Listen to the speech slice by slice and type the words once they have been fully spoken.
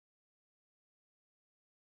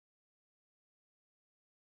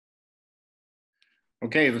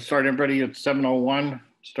Okay, let's start everybody at 7:01.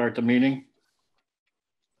 Start the meeting.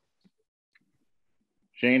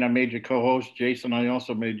 Shane, I made you co-host. Jason, I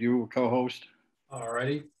also made you a co-host. All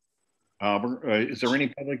righty. Is there any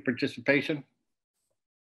public participation?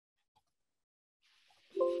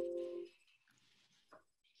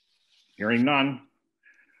 Hearing none.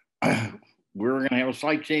 We're going to have a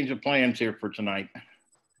slight change of plans here for tonight.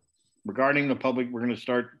 Regarding the public, we're going to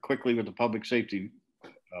start quickly with the public safety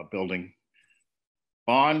building.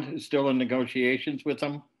 Bond is still in negotiations with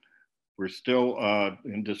them. We're still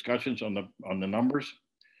in discussions on the numbers.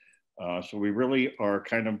 So we really are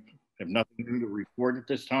kind of have nothing new to report at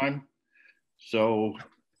this time. So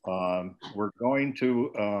we're going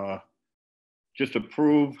to just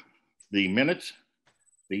approve the minutes,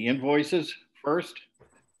 the invoices first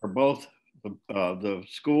for both the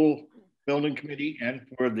school building committee and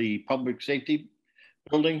for the public safety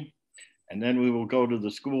building. And then we will go to the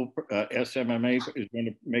school. SMMA is going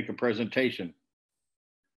to make a presentation.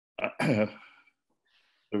 Was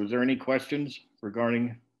there any questions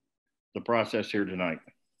regarding the process here tonight?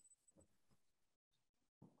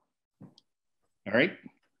 All right.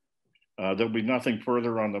 There'll be nothing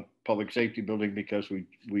further on the public safety building because we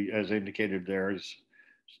as indicated, there is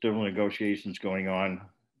still negotiations going on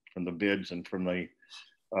from the bids and from the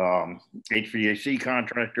HVAC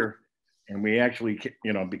contractor. And we actually,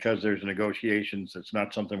 because there's negotiations, it's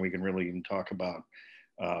not something we can really even talk about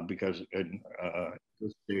because at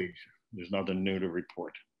this stage, there's nothing new to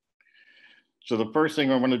report. So the first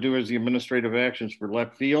thing I want to do is the administrative actions for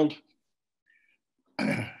left field.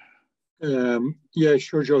 Yeah,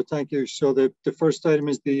 sure, Joe. Thank you. So the first item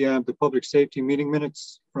is the public safety meeting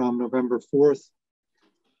minutes from November 4th.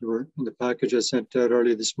 They were in the package I sent out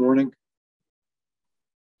earlier this morning.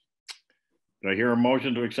 Do I hear a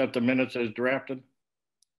motion to accept the minutes as drafted?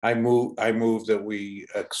 I move that we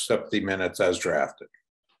accept the minutes as drafted.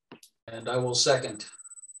 And I will second.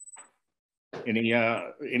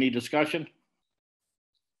 Any discussion?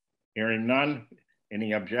 Hearing none.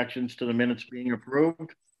 Any objections to the minutes being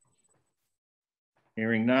approved?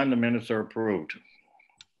 Hearing none, the minutes are approved.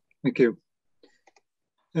 Thank you.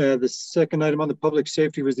 The second item on the public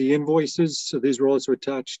safety was the invoices. So these were also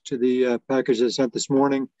attached to the package I sent this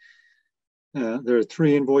morning. There are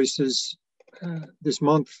 3 invoices this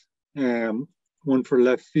month, one for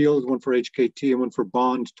left field, one for HKT, and one for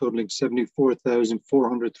bond, totaling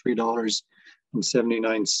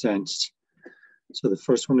 $74,403.79. So the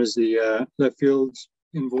first one is the left field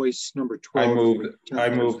invoice number 12. I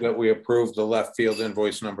move that we approve the left field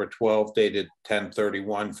invoice number 12 dated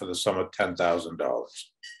 10/31 for the sum of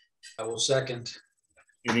 $10,000. I will second.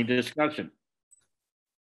 Any discussion?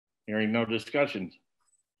 Hearing no discussion.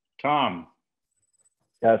 Tom?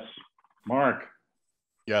 Yes. Mark?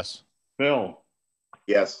 Yes. Phil?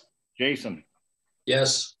 Yes. Jason?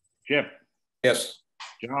 Yes. Chip? Yes.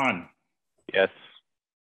 John? Yes.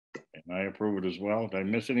 And I approve it as well. Did I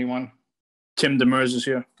miss anyone? Tim Demers is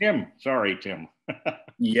here. Tim, sorry, Tim.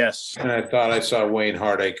 Yes. And I thought I saw Wayne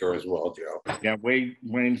Hardacre as well, Joe. Yeah,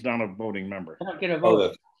 Wayne's not a voting member. Not gonna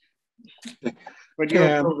vote. But you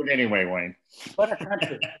approve it anyway, Wayne. What a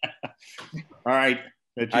country. All right.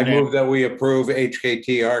 I move that we approve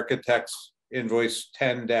HKT Architects invoice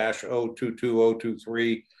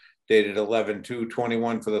 10-022023 dated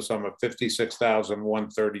 11/2/21 for the sum of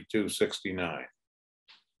 $56,132.69.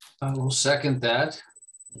 I will second that.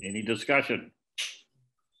 Any discussion?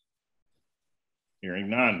 Hearing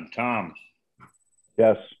none. Tom?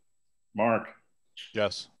 Yes. Mark?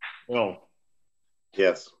 Yes. Phil?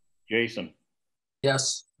 Yes. Jason?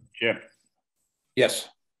 Yes. Chip? Yes.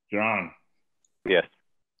 John? Yes.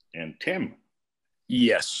 And Tim?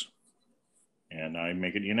 Yes. And I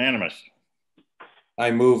make it unanimous.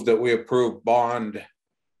 I move that we approve bond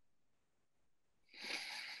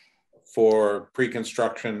for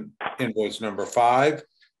pre-construction invoice number 5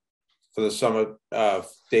 for the sum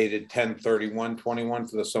of dated 10/31/21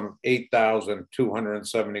 for the sum of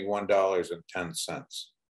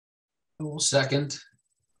 $8,271.10. I will second.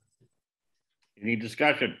 Any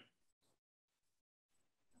discussion?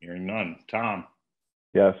 Hearing none. Tom?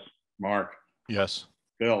 Yes. Mark? Yes.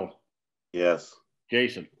 Phil? Yes.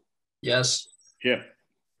 Jason? Yes. Chip?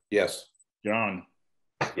 Yes. John?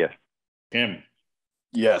 Yes. Tim?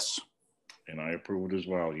 Yes. And I approve it as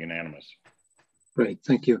well, unanimous. Great,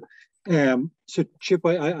 thank you. So Chip,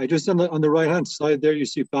 I just on the right hand side there, you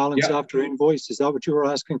see balance after invoice. Is that what you were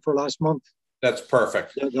asking for last month? That's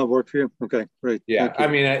perfect. That worked for you? Okay, great. Yeah, I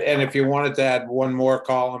mean, and if you wanted to add one more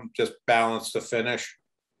column, just balance to finish,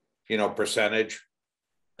 percentage.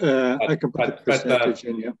 I can put the percentage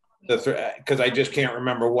in, yeah. Because I just can't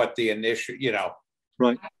remember what the initial,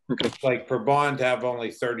 Right, okay. Like for bond to have only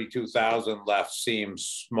 32,000 left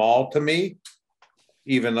seems small to me,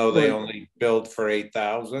 even though they Right. only billed for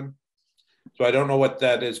 8,000. So I don't know what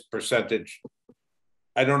that is percentage.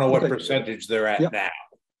 I don't know what Okay. percentage they're at Yep. now.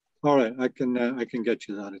 All right, I can get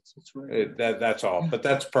you that. It's right. That's all, Yeah. but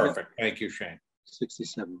that's perfect. Thank you, Shane.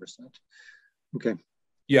 67%. Okay.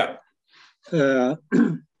 Yeah. Then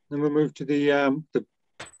we'll move to the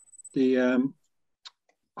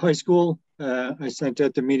high school. I sent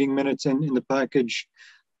out the meeting minutes in the package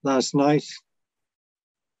last night.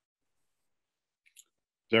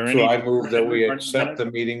 So I move that we accept the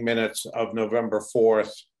meeting minutes of November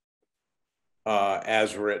 4th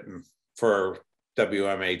as written for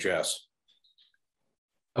WMHS.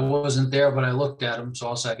 I wasn't there, but I looked at them, so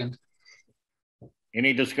I'll second.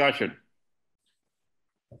 Any discussion?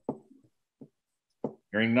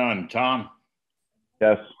 Hearing none. Tom?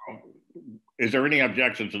 Yes. Is there any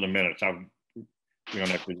objection to the minutes? We don't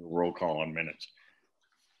have to do a roll call on minutes.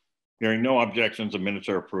 Hearing no objections, the minutes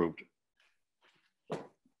are approved.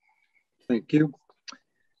 Thank you.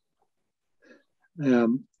 We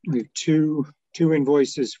have two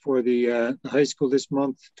invoices for the high school this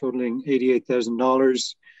month, totaling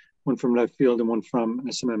 $88,000. One from Left Field and one from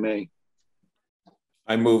SMMA.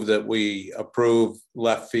 I move that we approve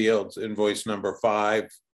Left Field's invoice number 5,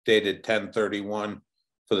 dated 10/31,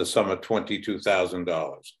 for the sum of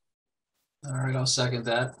 $22,000. All right, I'll second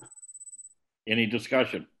that. Any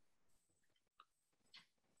discussion?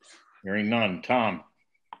 Hearing none. Tom?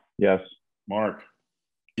 Yes. Mark?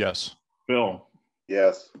 Yes. Bill?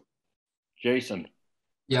 Yes. Jason?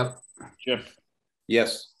 Yep. Chip?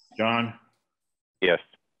 Yes. John? Yes.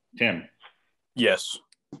 Tim? Yes.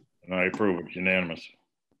 And I approve. It's unanimous.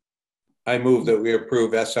 I move that we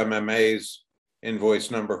approve SMMA's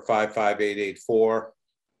invoice number 55884,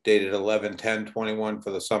 dated 11/10/21,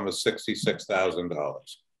 for the sum of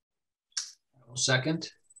 $66,000. I'll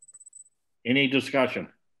second. Any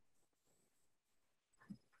discussion?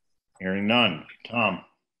 Hearing none. Tom?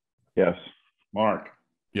 Yes. Mark?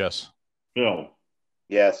 Yes. Bill?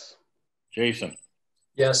 Yes. Jason?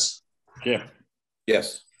 Yes. Chip?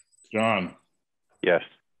 Yes. John? Yes.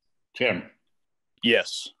 Tim?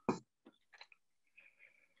 Yes.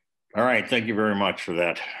 All right, thank you very much for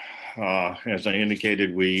that. As I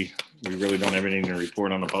indicated, we really don't have anything to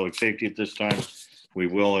report on the public safety at this time. We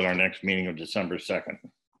will at our next meeting of December 2nd,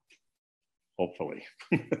 hopefully.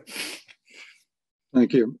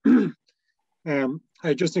 Thank you.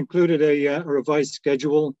 I just included a revised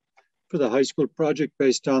schedule for the high school project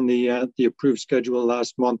based on the approved schedule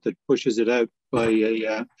last month that pushes it out by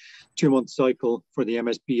a 2-month cycle for the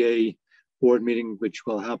MSBA board meeting, which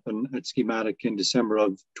will happen at Schematic in December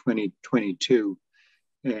of 2022.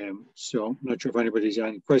 So I'm not sure if anybody's got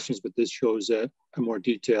any questions, but this shows a more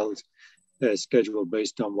detailed schedule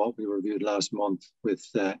based on what we reviewed last month, with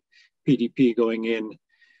PDP going in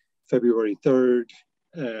February 3rd,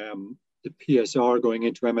 the PSR going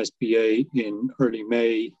into MSBA in early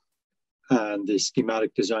May, and the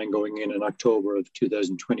schematic design going in October of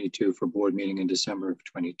 2022 for board meeting in December of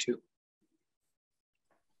 22.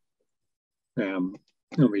 And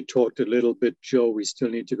we talked a little bit, Joe, we still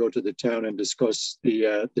need to go to the town and discuss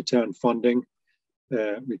the town funding.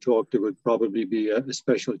 We talked it would probably be a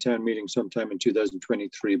special town meeting sometime in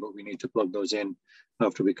 2023, but we need to plug those in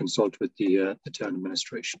after we consult with the town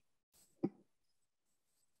administration.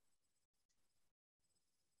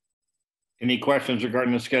 Any questions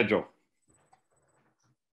regarding the schedule?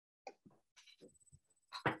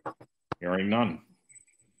 Hearing none.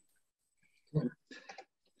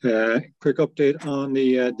 Quick update on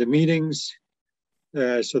the meetings.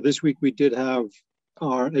 So this week we did have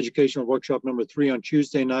our educational workshop number 3 on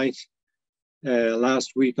Tuesday night.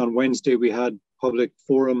 Last week on Wednesday we had public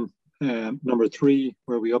forum number 3,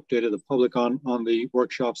 where we updated the public on the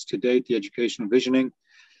workshops to date, the educational visioning.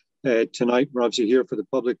 Tonight we're obviously here for the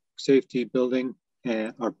public safety building,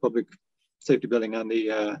 our public safety building and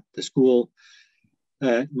the school.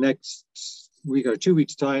 Next week or 2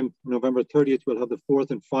 weeks time, November 30th, we'll have the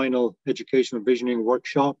 4th and final educational visioning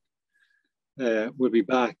workshop. We'll be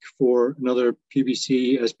back for another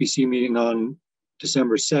PBC SBC meeting on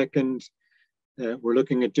December 2nd. We're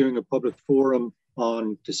looking at doing a public forum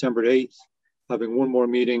on December 8th, having one more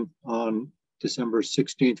meeting on December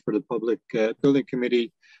 16th for the public building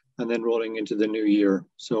committee, and then rolling into the new year.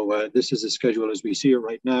 So this is the schedule as we see it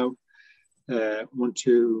right now. 1,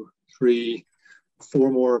 2, 3,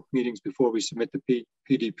 4 more meetings before we submit the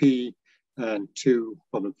PDP, and 2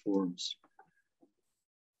 public forums.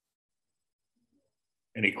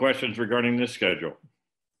 Any questions regarding this schedule?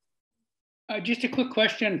 Just a quick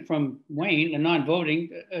question from Wayne, a non-voting.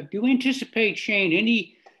 Do you anticipate, Shane,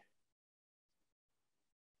 any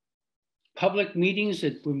public meetings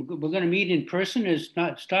that we're going to meet in person? Is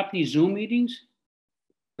not stop these Zoom meetings?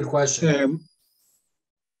 Good question.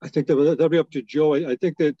 I think that'll be up to Joe. I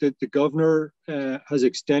think that the governor has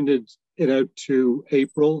extended it out to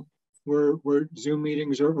April, where Zoom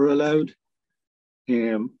meetings are allowed.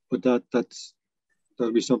 But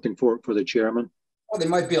that'll be something for the chairman. Well, they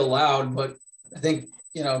might be allowed, but I think,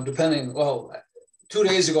 depending, well, 2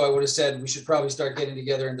 days ago, I would have said we should probably start getting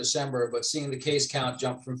together in December, but seeing the case count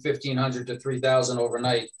jump from 1,500 to 3,000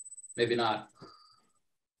 overnight, maybe not.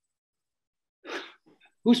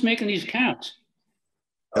 Who's making these counts?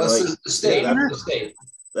 The state. Yeah, The state.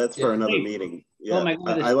 That's for another meeting. Yeah, Oh my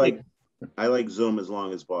God, I like Zoom as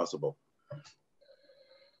long as possible.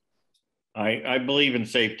 I believe in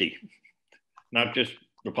safety, not just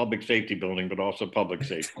the public safety building, but also public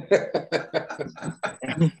safety.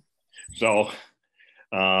 So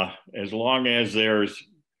as long as there's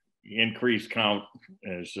increased count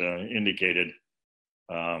as indicated,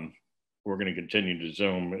 we're going to continue to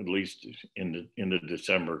Zoom at least in the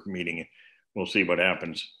December meeting. We'll see what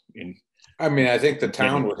happens. I mean, I think the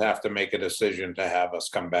town would have to make a decision to have us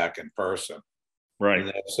come back in person. Right. And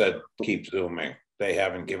they said, keep Zooming. They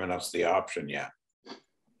haven't given us the option yet.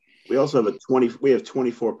 We also have we have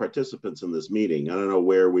 24 participants in this meeting. I don't know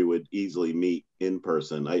where we would easily meet in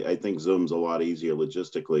person. I think Zoom's a lot easier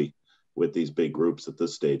logistically with these big groups at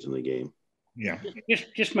this stage in the game. Yeah.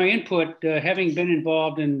 Just my input, having been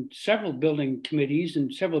involved in several building committees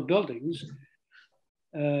and several buildings,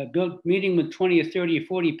 meeting with 20 or 30 or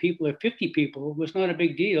 40 people or 50 people was not a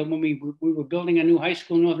big deal when we were building a new high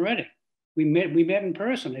school in North Reading. We met in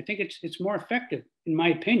person. I think it's more effective, in my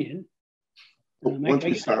opinion. Once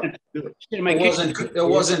we start, it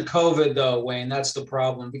wasn't COVID though, Wayne. That's the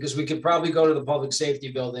problem, because we could probably go to the public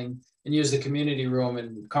safety building and use the community room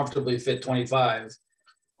and comfortably fit 25.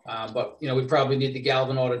 But we probably need the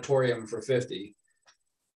Galvin Auditorium for 50.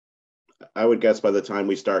 I would guess by the time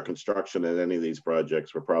we start construction at any of these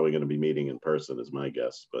projects, we're probably going to be meeting in person, is my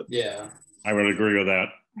guess. But yeah, I would agree with that.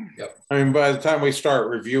 Yep. I mean, by the time we start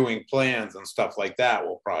reviewing plans and stuff like that,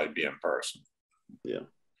 we'll probably be in person. Yeah.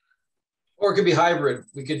 Or it could be hybrid.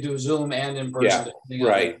 We could do Zoom and in person. Yeah,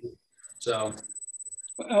 right. So.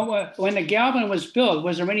 When the Galvin was built,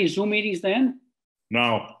 was there any Zoom meetings then?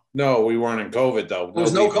 No. No, we weren't in COVID though. There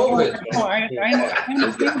was no COVID. No, I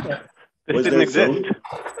understand that. It didn't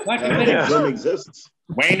exist. Zoom exists.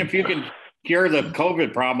 Wayne, if you can cure the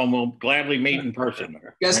COVID problem, we'll gladly meet in person.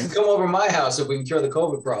 You guys can come over to my house if we can cure the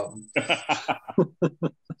COVID problem.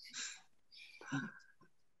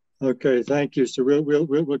 Okay, thank you. So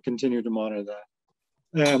we'll continue to monitor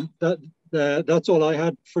that. That's all I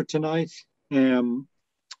had for tonight. I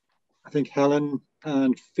think Helen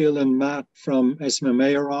and Phil and Matt from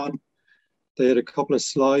SMMA are on. They had a couple of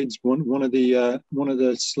slides. One of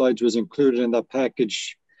the slides was included in that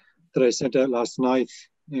package that I sent out last night.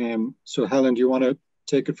 So Helen, do you want to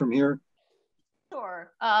take it from here?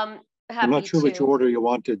 Sure. I'm not sure which order you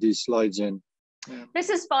wanted these slides in. This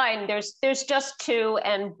is fine. There's just two,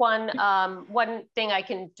 and one thing I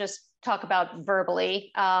can just talk about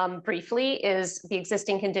verbally briefly is the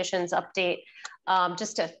existing conditions update,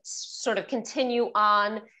 just to sort of continue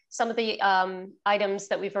on some of the items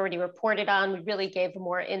that we've already reported on. We really gave a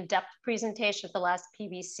more in-depth presentation at the last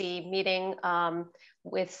PBC meeting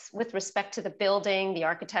with respect to the building, the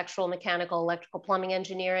architectural, mechanical, electrical, plumbing,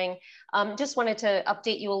 engineering. Just wanted to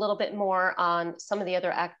update you a little bit more on some of the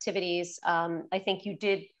other activities. I think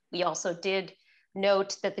we also did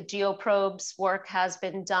note that the geoprobes work has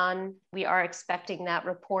been done. We are expecting that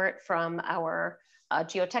report from our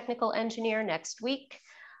geotechnical engineer next week.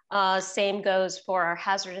 Same goes for our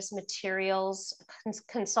hazardous materials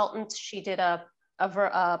consultant. She did a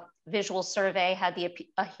visual survey, had the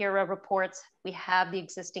AHIRA reports. We have the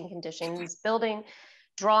existing conditions building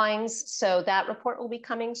drawings. So that report will be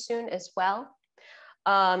coming soon as well.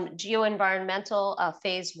 Geoenvironmental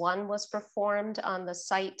phase 1 was performed on the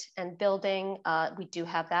site and building. We do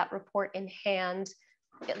have that report in hand.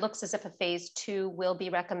 It looks as if a phase 2 will be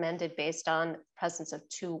recommended based on presence of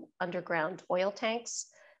 2 underground oil tanks.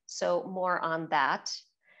 So more on that.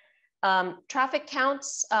 Traffic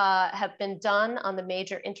counts have been done on the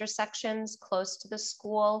major intersections close to the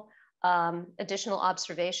school. Additional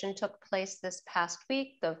observation took place this past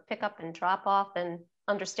week, the pickup and drop off and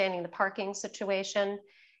understanding the parking situation.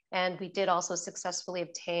 And we did also successfully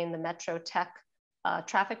obtain the Metro Tech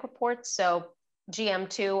traffic report. So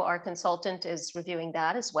GM2, our consultant, is reviewing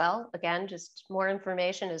that as well. Again, just more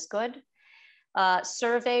information is good.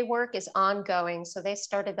 Survey work is ongoing. So they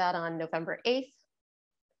started that on November 8th.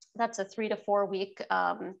 That's a 3 to 4 week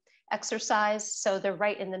exercise. So they're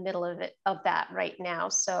right in the middle of that right now.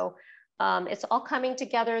 So it's all coming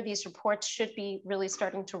together. These reports should be really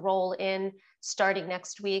starting to roll in starting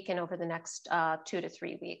next week and over the next 2 to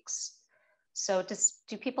 3 weeks. So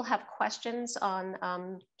do people have questions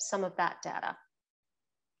on some of that data?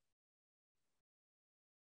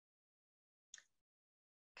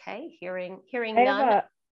 Okay, hearing none.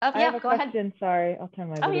 I have a go ahead. question. Sorry, I'll turn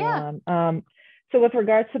my video yeah. on. So with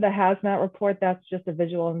regards to the hazmat report, that's just a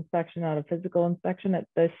visual inspection, not a physical inspection at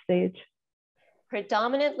this stage?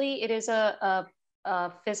 Predominantly, it is a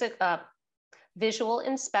visual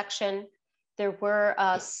inspection. There were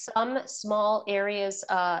some small areas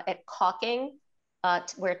at caulking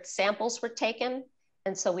where samples were taken.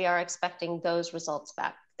 And so we are expecting those results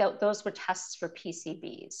back. Those were tests for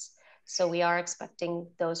PCBs. So we are expecting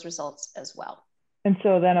those results as well. And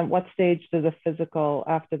so then at what stage does a physical,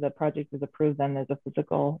 after the project is approved, then there's a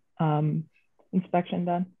physical inspection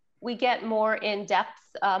done? We get more in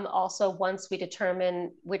depth also once we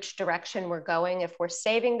determine which direction we're going. If we're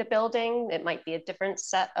saving the building, it might be a different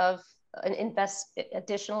set of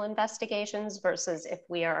additional investigations versus if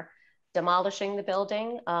we are demolishing the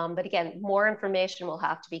building. But again, more information will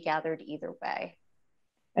have to be gathered either way.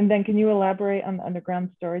 And then can you elaborate on the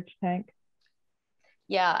underground storage tank?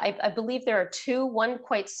 Yeah, I believe there are two, one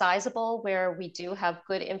quite sizable where we do have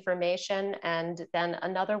good information, and then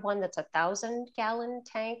another one that's 1,000-gallon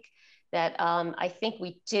tank that I think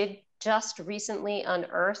we did just recently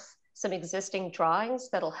unearth some existing drawings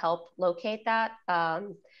that'll help locate that.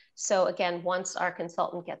 So again, once our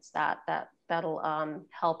consultant gets that'll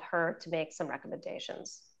help her to make some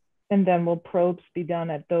recommendations. And then will probes be done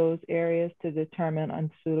at those areas to determine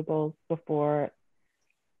unsuitables before,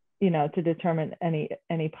 to determine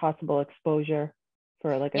any possible exposure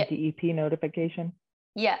for like a DEP notification?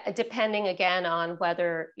 Yeah, depending again on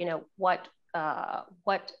whether, what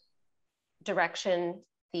direction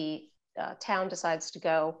the town decides to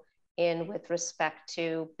go in with respect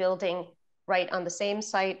to building right on the same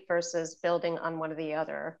site versus building on one of the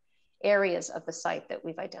other areas of the site that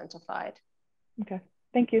we've identified. Okay,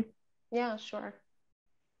 thank you. Yeah, sure.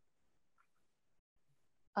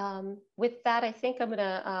 With that, I think I'm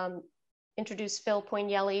gonna introduce Phil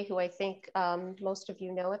Poignelli, who I think most of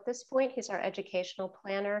you know at this point. He's our educational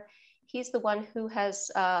planner. He's the one who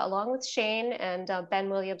has, along with Shane and Ben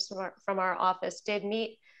Williams from our office, did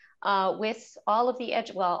meet with all of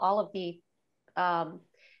the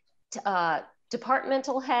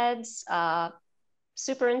departmental heads,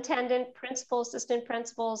 superintendent, principal, assistant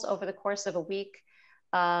principals over the course of a week,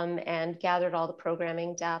 and gathered all the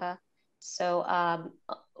programming data. So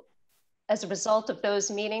as a result of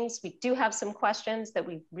those meetings, we do have some questions that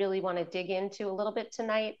we really want to dig into a little bit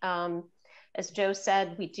tonight. As Joe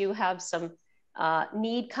said, we do have some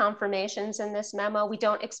need confirmations in this memo. We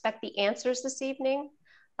don't expect the answers this evening,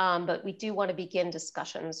 but we do want to begin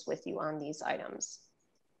discussions with you on these items.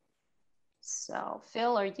 So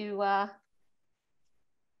Phil, are you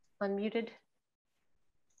unmuted?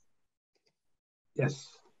 Yes.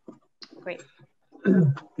 Great.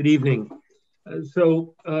 Good evening.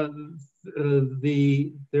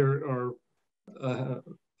 There are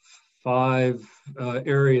 5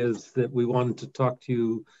 areas that we wanted to talk to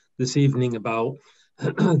you this evening about.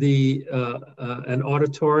 An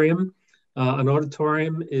auditorium. An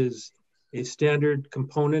auditorium is a standard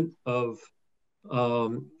component of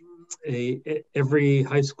every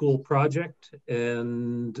high school project,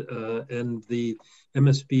 and the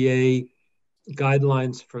MSBA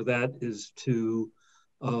guidelines for that is to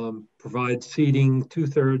provide seating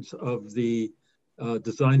 2/3 of the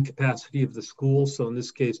design capacity of the school. So in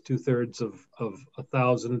this case, 2/3 of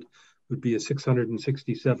 1,000 would be a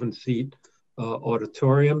 667 seat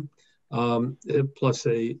auditorium, plus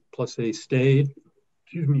a stage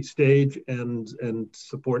and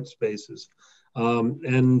support spaces.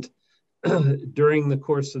 And during the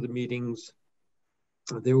course of the meetings,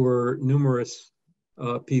 there were numerous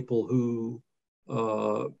people who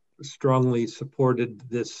strongly supported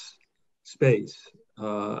this space.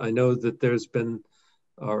 I know that there's been,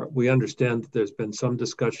 we understand that there's been some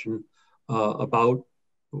discussion about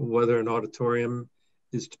whether an auditorium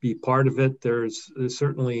is to be part of it. There's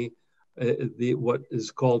certainly what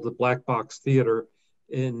is called the black box theater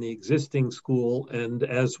in the existing school. And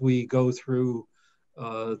as we go through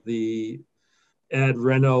the ad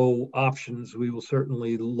reno options, we will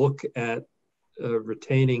certainly look at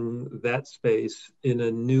retaining that space in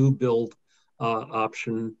a new build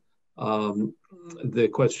option. The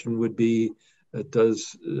question would be,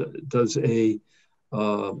 does a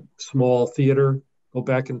small theater go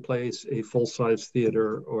back in place, a full-size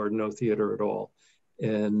theater, or no theater at all.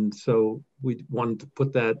 And so we wanted to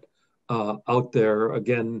put that out there.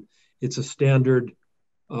 Again, it's a standard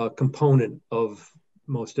component of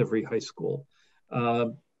most every high school.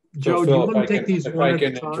 Joe, do you want to take these one at a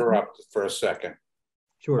time? If I can interrupt for a second.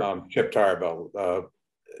 Sure. Chip Tarbell.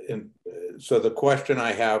 So the question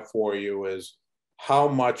I have for you is, how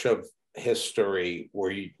much of history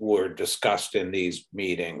were discussed in these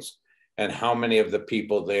meetings, and how many of the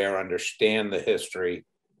people there understand the history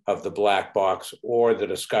of the black box or the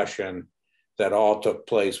discussion that all took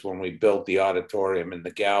place when we built the auditorium in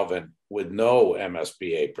the Galvin with no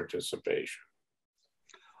MSBA participation?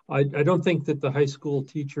 I don't think that the high school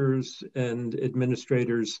teachers and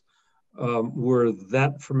administrators were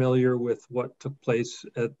that familiar with what took place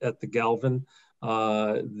at the Galvin.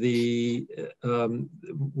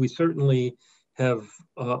 We certainly have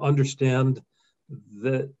understand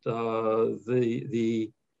that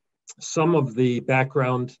some of the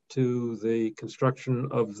background to the construction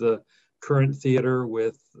of the current theater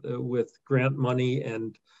with grant money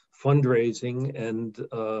and fundraising and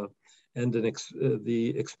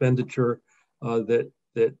the expenditure that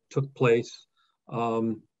took place.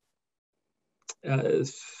 And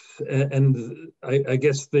I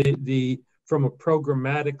guess from a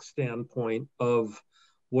programmatic standpoint of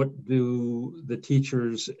what do the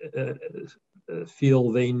teachers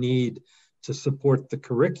feel they need to support the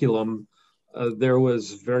curriculum, there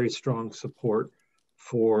was very strong support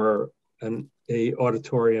for a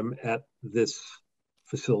auditorium at this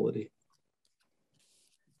facility.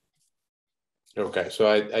 Okay, so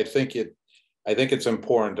I think it's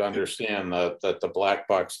important to understand that the black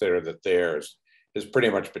box theater that theirs is pretty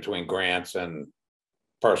much between grants and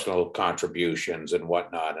personal contributions and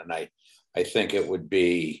whatnot. And I think it would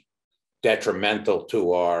be detrimental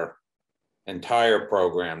to our entire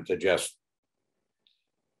program to just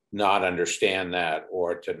not understand that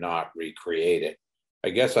or to not recreate it. I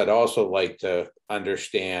guess I'd also like to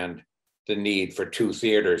understand the need for two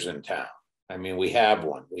theaters in town. I mean, we have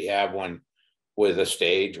one. We have one with a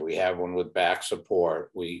stage. We have one with back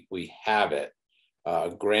support. We have it.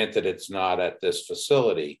 Granted, it's not at this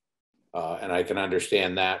facility, and I can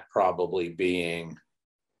understand that probably being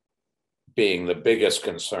the biggest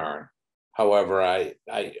concern. However, I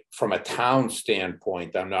from a town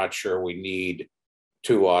standpoint, I'm not sure we need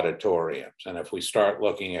two auditoriums. And if we start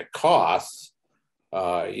looking at costs,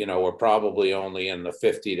 we're probably only in the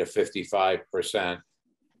 50 to 55%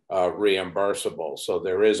 reimbursable. So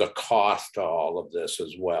there is a cost to all of this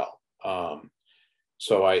as well.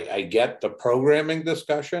 So I get the programming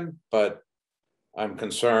discussion, but I'm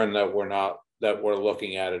concerned that we're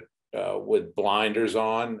looking at it with blinders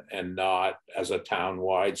on and not as a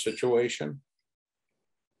town-wide situation.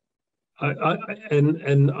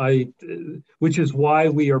 Which is why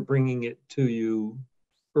we are bringing it to you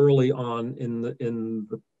early on in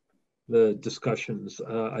the discussions.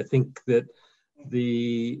 I think that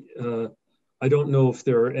I don't know if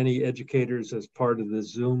there are any educators as part of the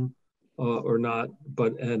Zoom or not,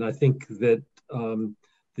 and I think that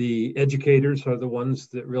the educators are the ones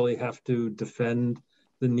that really have to defend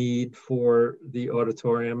the need for the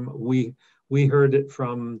auditorium. We heard it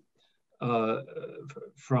from the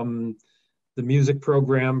music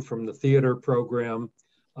program, from the theater program,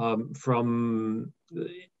 from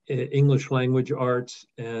English language arts,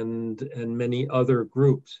 and many other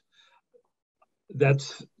groups.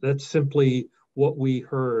 That's simply what we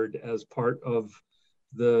heard as part of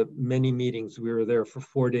the many meetings. We were there for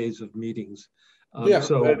 4 days of meetings.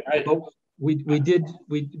 So we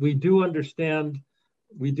do understand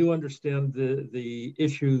the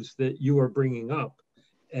issues that you are bringing up,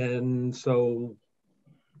 and so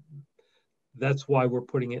that's why we're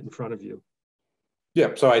putting it in front of you.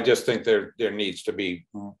 Yeah, so I just think there needs to be,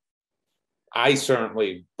 I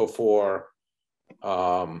certainly, before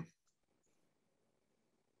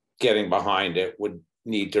getting behind it, would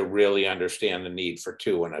need to really understand the need for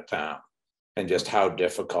two in a town and just how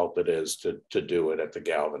difficult it is to do it at the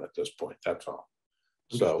Galvin at this point. That's all.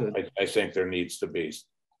 So I think there needs to be,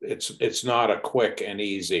 it's not a quick and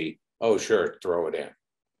easy, oh, sure, throw it in.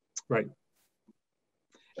 Right.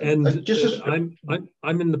 And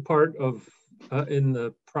I'm in the part of, in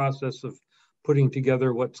the process of putting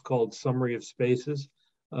together what's called summary of spaces,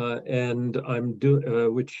 and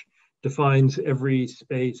which defines every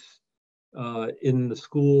space in the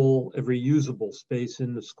school, every usable space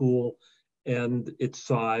in the school and its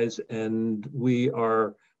size. And we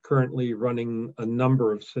are currently running a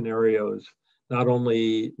number of scenarios, not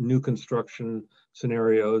only new construction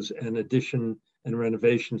scenarios and addition and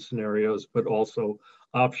renovation scenarios, but also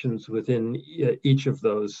options within each of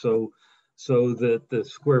those, so that the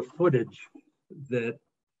square footage that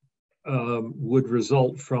would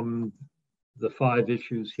result from the 5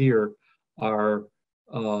 issues here are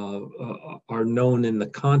known in the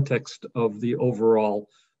context of the overall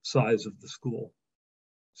size of the school.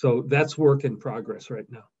 So that's work in progress right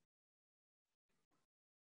now.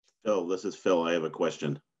 Phil, this is Phil. I have a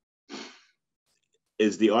question.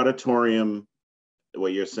 Is the auditorium,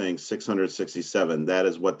 what you're saying, 667, that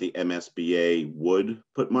is what the MSBA would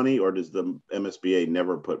put money, or does the MSBA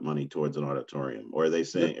never put money towards an auditorium? Or are they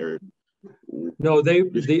saying, or no, the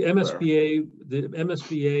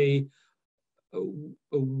MSBA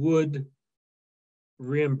would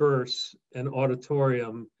reimburse an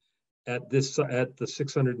auditorium at the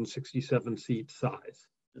 667 seat size.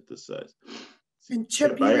 At this size. And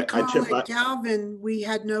Chip, you recall at Galvin, we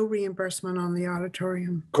had no reimbursement on the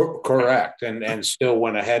auditorium. Correct, and still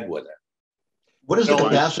went ahead with it. What is the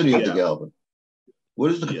capacity of the Galvin? What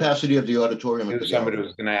is the capacity of the auditorium at the Somebody Galvin?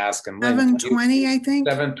 was going to ask him. 720, I think.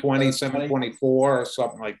 720, 724, or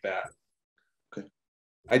something like that. Okay.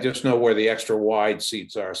 I just know where the extra wide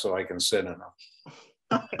seats are, so I can sit in them.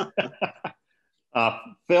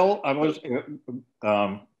 Phil, I wanted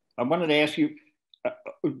to ask you,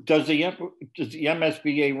 does the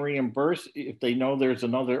MSBA reimburse if they know there's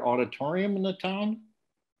another auditorium in the town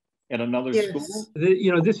at another school?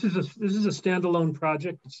 This is a standalone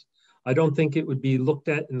project. I don't think it would be looked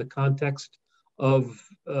at in the context of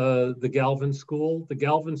the Galvin School. The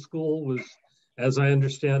Galvin School was, as I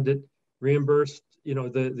understand it, reimbursed.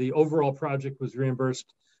 The overall project was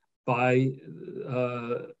reimbursed by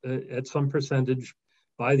at some percentage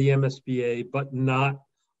by the MSBA, but not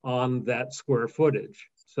on that square footage.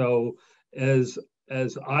 So as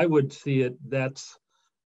I would see it, that's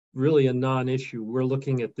really a non-issue. We're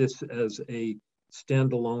looking at this as a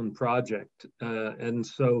standalone project. And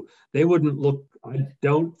so they wouldn't look, I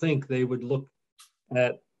don't think they would look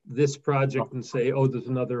at this project and say, oh, there's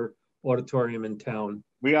another auditorium in town.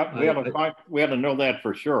 We have to know that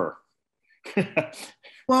for sure.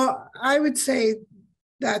 Well, I would say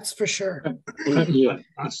that's for sure. Yeah.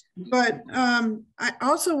 But I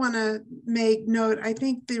also want to make note, I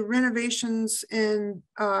think the renovations to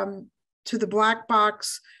the black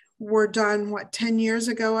box were done, 10 years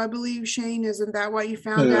ago, I believe, Shane? Isn't that what you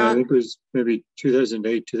found out? I think it was maybe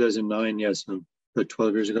 2008, 2009, yes, about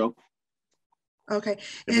 12 years ago. Okay,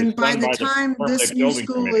 and by the time this new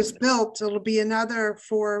school is built, it'll be another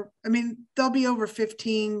they'll be over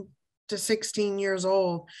 15 to 16 years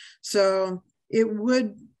old. So it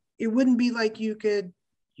wouldn't be like you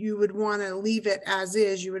would want to leave it as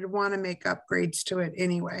is. You would want to make upgrades to it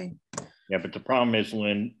anyway. Yeah, but the problem is,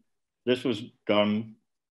 Lynn, this was done,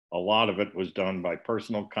 a lot of it was done by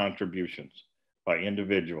personal contributions by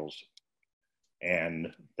individuals.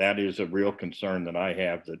 And that is a real concern that I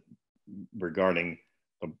have regarding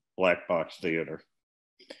the Black Box Theater,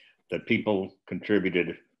 that people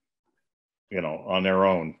contributed, on their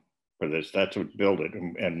own for this. That's what built it.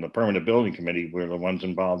 And the Permanent Building Committee were the ones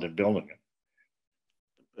involved in building it.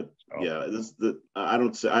 So. Yeah,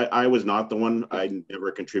 I was not the one. I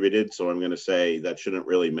never contributed, so I'm going to say that shouldn't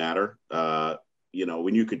really matter.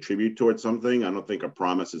 When you contribute towards something, I don't think a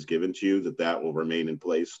promise is given to you that will remain in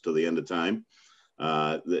place till the end of time.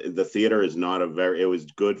 The theater is not it was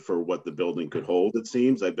good for what the building could hold, it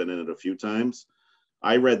seems. I've been in it a few times.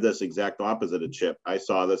 I read this exact opposite of Chip. I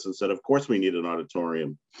saw this and said, of course we need an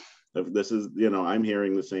auditorium. If this is, I'm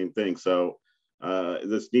hearing the same thing. So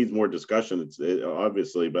this needs more discussion,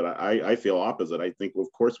 obviously, but I feel opposite. I think,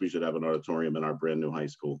 of course, we should have an auditorium in our brand new high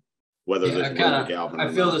school. I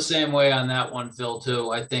feel the same way on that one, Phil, too.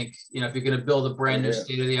 I think, if you're going to build a brand new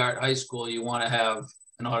state-of-the-art high school, you want to have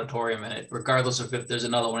an auditorium in it, regardless of if there's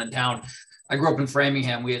another one in town. I grew up in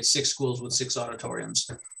Framingham. We had 6 schools with 6 auditoriums.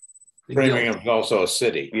 Framingham is also a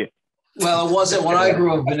city. Yeah. Well, it wasn't when I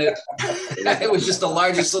grew up in it. It was just the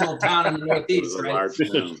largest little town in the Northeast, right?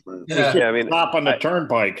 Stop on the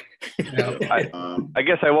turnpike. I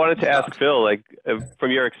guess I wanted to ask Phil,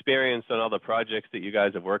 from your experience on all the projects that you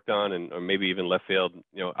guys have worked on, or maybe even left field,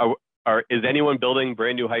 is anyone building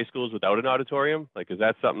brand new high schools without an auditorium? Is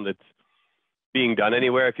that something that's being done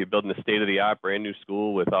anywhere? If you're building a state-of-the-art brand new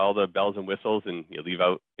school with all the bells and whistles, and you leave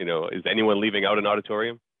out, is anyone leaving out an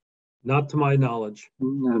auditorium? Not to my knowledge.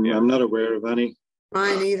 I'm not aware of any.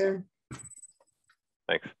 Mine either.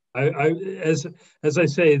 Thanks. As I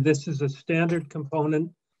say, this is a standard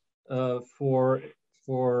component for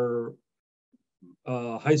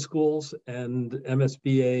high schools, and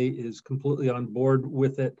MSBA is completely on board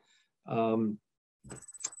with it. And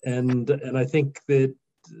I think that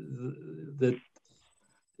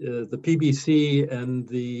the PBC and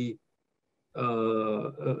the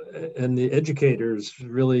educators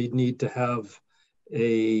really need to have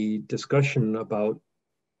a discussion about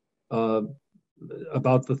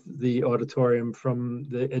the auditorium from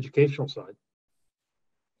the educational side.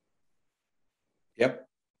 Yep.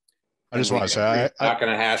 I just want to say, I'm not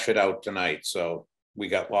going to hash it out tonight, so we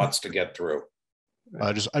got lots to get through.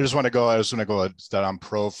 I just want to go that I'm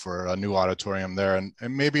pro for a new auditorium there, and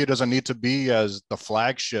maybe it doesn't need to be as the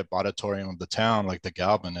flagship auditorium of the town like the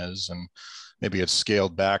Galvin is, and maybe it's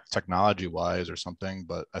scaled back technology wise or something,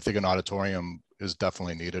 but I think an auditorium is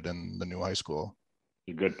definitely needed in the new high school.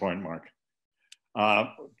 A good point, Mark.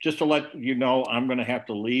 Just to let you know, I'm going to have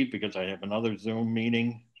to leave because I have another Zoom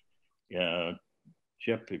meeting.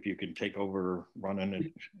 Chip, if you can take over running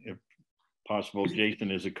it, if possible. Jason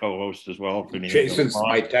is a co-host as well. Jason's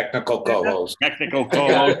my technical co-host. Technical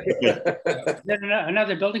co-host.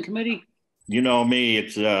 Another building committee? You know me,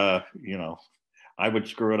 it's, you know, I would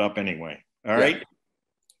screw it up anyway. All right.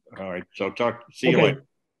 All right. So see you later.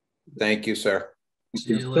 Thank you, sir.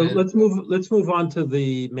 So let's move on to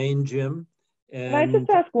the main gym. And can I just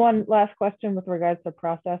ask one last question with regards to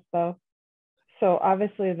process though? So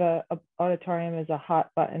obviously the auditorium is a hot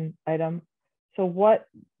button item. So what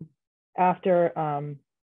after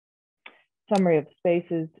summary of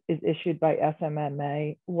spaces is issued by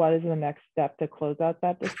SMMA, what is the next step to close out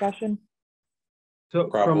that discussion? So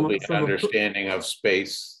probably an understanding of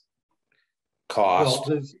space,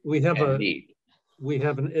 cost, we have need. We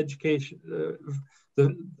have an education.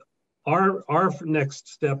 Our next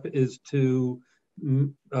step is to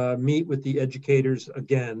meet with the educators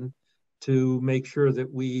again to make sure that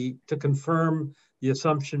to confirm the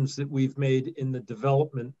assumptions that we've made in the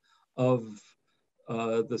development of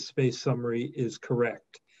the space summary is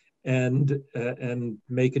correct, and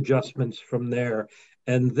make adjustments from there.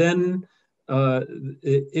 And then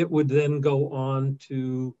it would then go on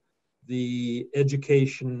to the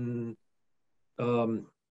education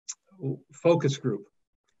focus group.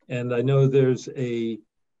 And I know there's a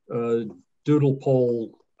doodle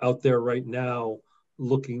poll out there right now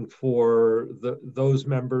looking for those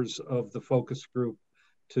members of the focus group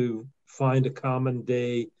to find a common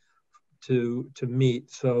day to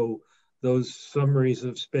meet. So those summaries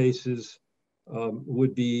of spaces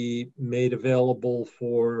would be made available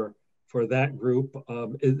for that group.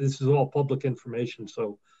 This is all public information,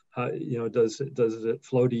 so you know, does it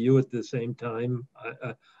flow to you at the same time?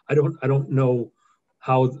 I don't know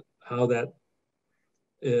how that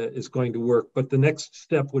is going to work, but the next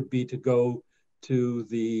step would be to go to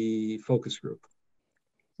the focus group.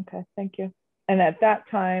 Okay, thank you. And at that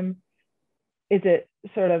time, is it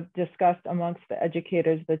sort of discussed amongst the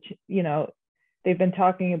educators that, you know, they've been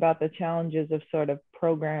talking about the challenges of sort of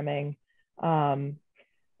programming time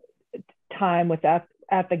with at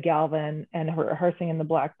the Galvin and rehearsing in the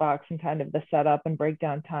black box and kind of the setup and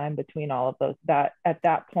breakdown time between all of those, that at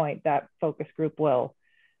that point, that focus group will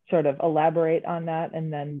sort of elaborate on that,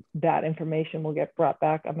 and then that information will get brought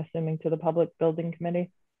back, I'm assuming, to the public building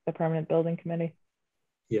committee, the permanent building committee?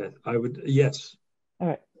 Yeah, I would, yes. All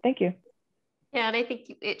right, thank you. Yeah, and I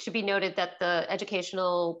think it should be noted that the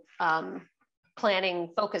educational planning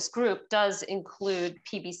focus group does include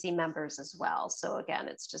PBC members as well. So again,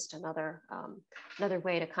 it's just another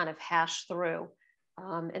way to kind of hash through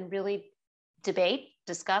and really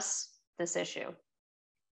discuss this issue.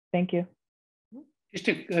 Thank you.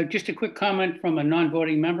 Just a quick comment from a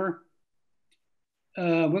non-voting member.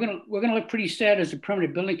 We're gonna look pretty sad as a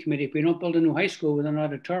permanent building committee if we don't build a new high school with an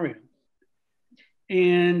auditorium.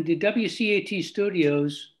 And the WCAT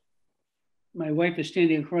studios, my wife is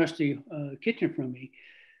standing across the kitchen from me,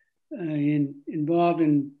 involved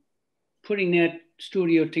in putting that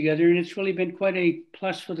studio together, and it's really been quite a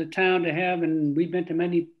plus for the town to have. And we've been to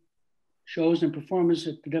many shows and performances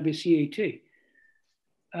at the WCAT.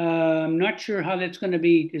 I'm not sure how that's going to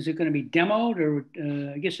be. Is it going to be demoed, or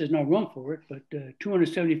I guess there's no room for it, but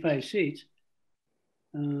 275 seats.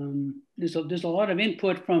 There's a lot of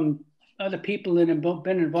input from other people that have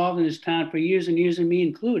been involved in this town for years and years, and me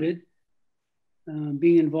included,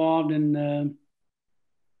 being involved in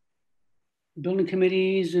building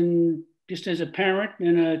committees and just as a parent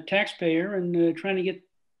and a taxpayer and trying to get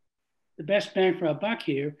the best bang for our buck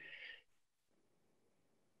here.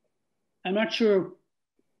 I'm not sure.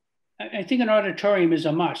 I think an auditorium is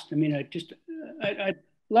a must. I mean, I'd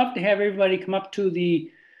love to have everybody come up to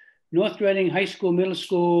the North Reading High School, Middle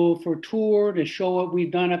School for a tour to show what we've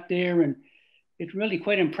done up there. And it's really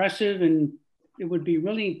quite impressive. And it would be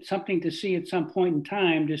really something to see at some point in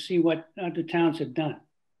time to see what other towns have done.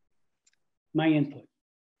 My input.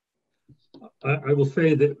 I will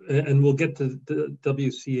say that, and we'll get to the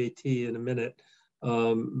WCAT in a minute.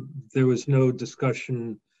 There was no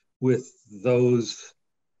discussion with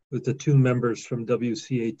the two members from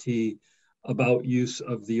WCAT about use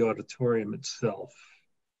of the auditorium itself.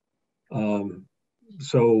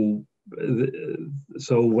 So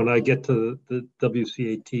when I get to the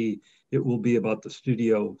WCAT, it will be about the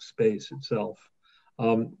studio space itself.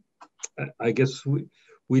 I guess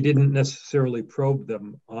we didn't necessarily probe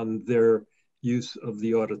them on their use of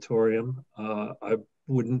the auditorium. I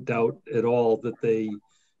wouldn't doubt at all that they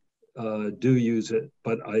do use it,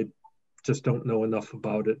 but I just don't know enough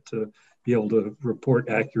about it to be able to report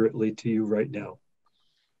accurately to you right now.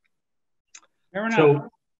 Fair enough. So,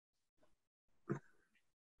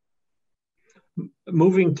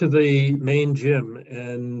 moving to the main gym,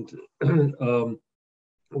 and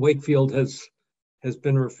Wakefield has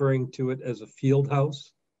been referring to it as a field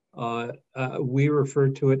house. We refer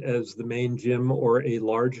to it as the main gym or a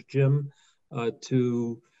large gym.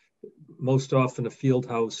 Most often a field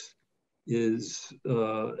house is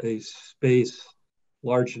a space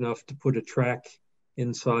large enough to put a track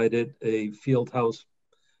inside it. A field house,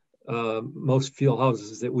 most field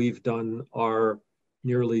houses that we've done are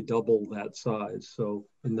nearly double that size, so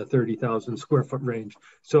in the 30,000 square foot range.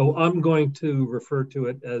 So I'm going to refer to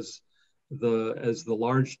it as the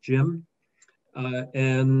large gym,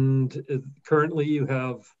 and currently you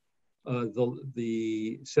have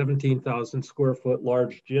the 17,000 square foot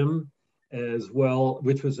large gym as well,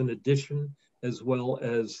 which was an addition, as well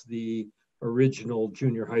as the original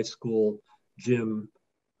junior high school gym.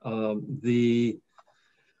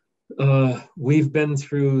 We've been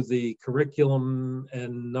through the curriculum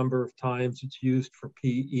and number of times it's used for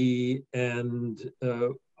PE, and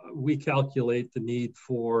we calculate the need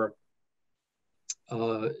for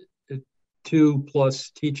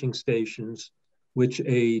 2+ teaching stations, which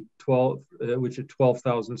a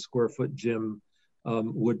 12,000 square foot gym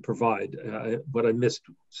would provide. What I missed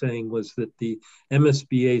saying was that the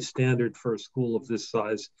MSBA standard for a school of this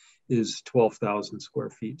size is 12,000 square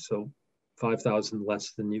feet, so 5,000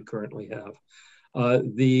 less than you currently have.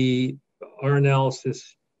 Our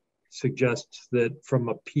analysis suggests that from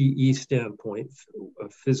a PE standpoint, a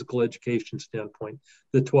physical education standpoint,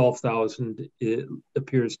 the 12,000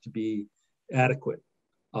 appears to be adequate.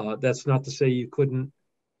 That's not to say you couldn't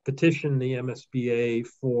petition the MSBA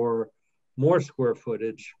for more square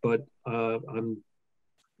footage, but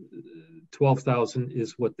 12,000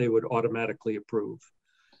 is what they would automatically approve.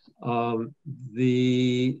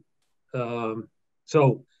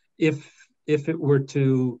 So if it were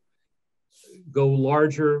to go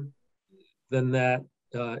larger than that,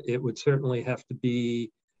 it would certainly have to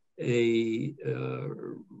be a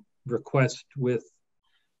request with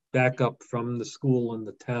backup from the school and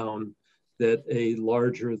the town that a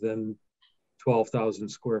larger than 12,000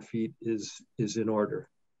 square feet is in order.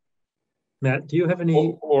 Matt, do you have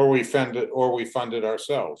any? Or we fund it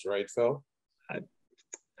ourselves, right, Phil?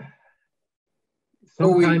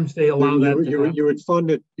 Sometimes they allow that. You would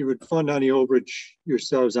fund it. You would fund any overage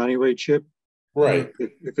yourselves anyway, Chip. Right.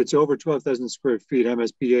 If it's over 12,000 square feet,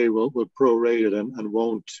 MSBA will prorate it and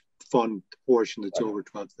won't fund the portion that's over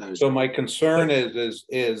 12,000. So my concern is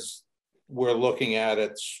we're looking at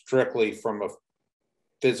it strictly from a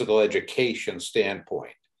physical education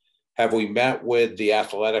standpoint. Have we met with the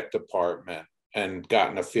athletic department and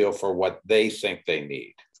gotten a feel for what they think they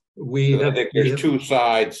need? I think there's two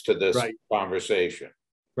sides to this conversation.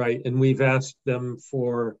 Right, and we've asked them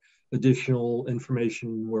for additional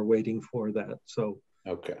information. We're waiting for that. So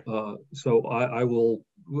okay. So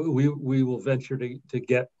we will venture to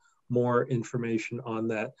get more information on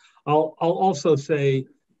that. I'll also say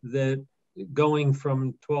that going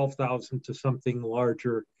from 12,000 to something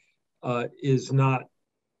larger is not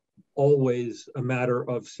always a matter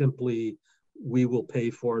of simply we will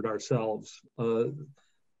pay for it ourselves.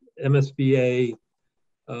 MSBA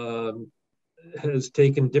has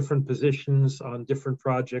taken different positions on different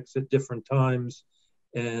projects at different times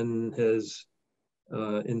and has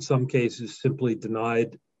in some cases simply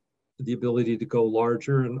denied the ability to go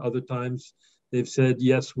larger, and other times they've said,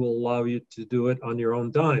 yes, we'll allow you to do it on your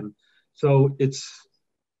own dime. So it's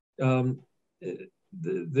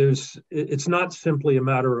not simply a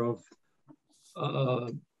matter of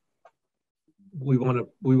we want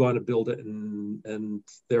to build it and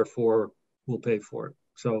therefore we'll pay for it.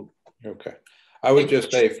 So okay, I would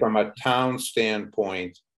just say from a town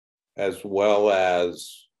standpoint, as well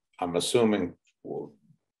as I'm assuming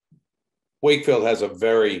Wakefield has a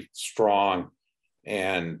very strong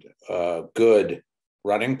and good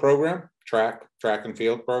running program, track and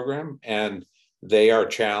field program, and they are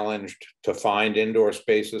challenged to find indoor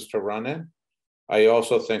spaces to run in. I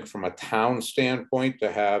also think from a town standpoint,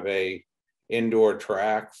 to have a indoor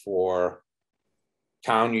track for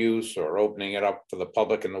town use or opening it up for the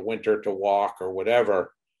public in the winter to walk or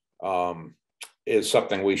whatever, is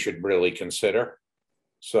something we should really consider.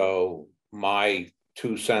 So my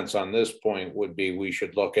 2 cents on this point would be we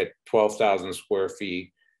should look at 12,000 square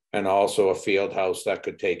feet and also a field house that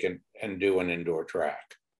could take and do an indoor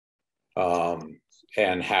track,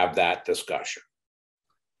 and have that discussion.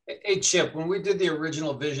 Hey, Chip, when we did the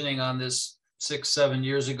original visioning on this 6-7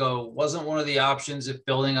 years ago, wasn't one of the options if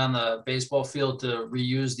building on the baseball field to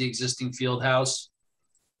reuse the existing field house?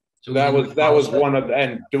 So that was one of,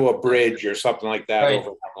 and do a bridge or something like that, right,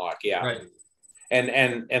 over Hemlock, yeah, right,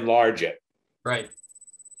 and enlarge it, right.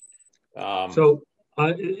 So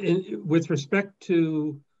with respect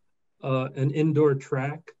to an indoor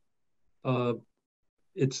track,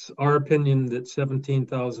 it's our opinion that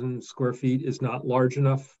 17,000 square feet is not large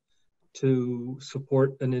enough to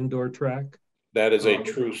support an indoor track. That is a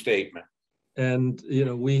true statement. And you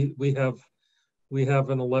know, we have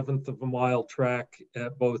an 1/11 of a mile track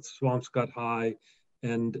at both Swampscott High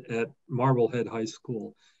and at Marblehead High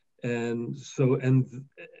School, and so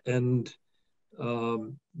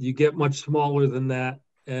you get much smaller than that,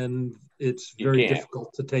 and it's very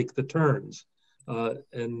difficult to take the turns,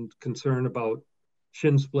 and concern about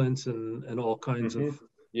shin splints and all kinds of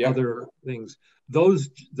other things. Those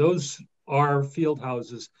are field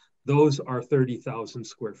houses. Those are 30,000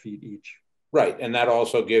 square feet each. Right, and that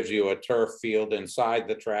also gives you a turf field inside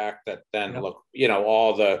the track that then look, you know,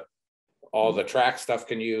 all the track stuff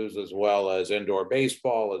can use, as well as indoor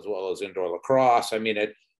baseball, as well as indoor lacrosse. I mean,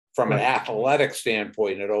 it from an athletic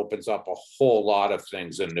standpoint, it opens up a whole lot of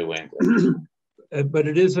things in New England. But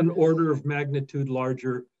it is an order of magnitude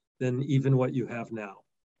larger than even what you have now.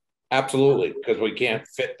 Absolutely, because we can't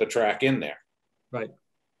fit the track in there. Right.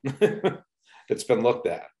 It's been looked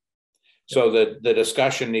at. So the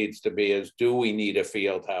discussion needs to be is, do we need a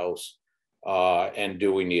field house, and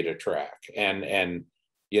do we need a track? And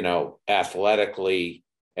you know, athletically,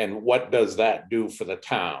 and what does that do for the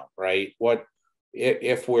town, right? What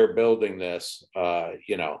if we're building this,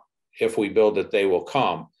 you know, if we build it, they will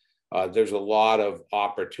come. There's a lot of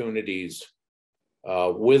opportunities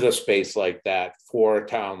with a space like that for a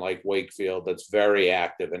town like Wakefield that's very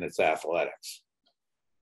active in its athletics.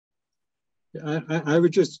 I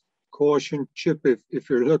would just caution, Chip, if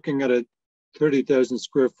you're looking at a 30,000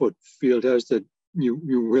 square foot field house, that you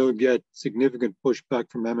will get significant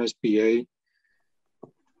pushback from MSBA.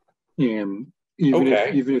 Even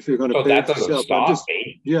if you're going to pay that it doesn't yourself. stop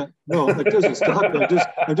me. Yeah, no, it doesn't stop me.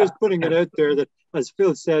 I'm just putting it out there that, as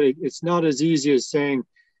Phil said, it's not as easy as saying,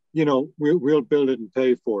 you know, we'll build it and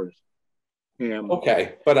pay for it.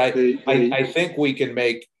 Okay, but I think we can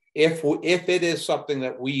make, if it is something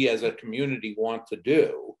that we as a community want to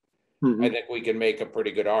do, I think we can make a pretty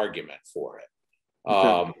good argument for it.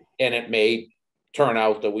 Okay. And it may turn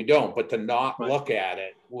out that we don't, but to not look at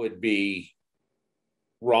it would be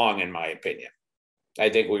wrong, in my opinion. I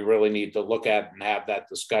think we really need to look at and have that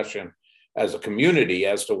discussion as a community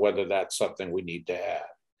as to whether that's something we need to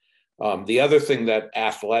add. The other thing that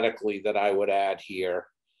athletically that I would add here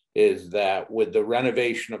is that with the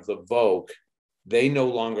renovation of the Vogue, they no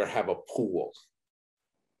longer have a pool.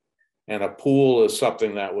 And a pool is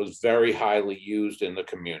something that was very highly used in the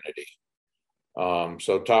community.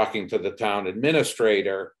 So talking to the town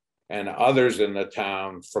administrator and others in the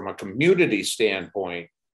town from a community standpoint,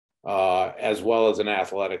 as well as an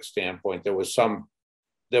athletic standpoint, there was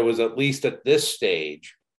at least at this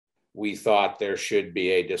stage, we thought there should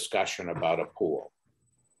be a discussion about a pool.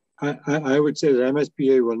 I would say that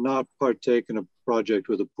MSBA will not partake in a project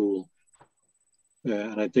with a pool.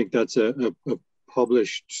 And I think that's a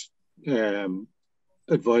published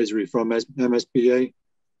advisory from MSBA.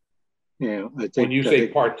 Yeah, I think when you say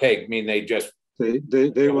partake, mean they just they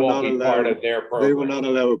will not allow part of their program. They will not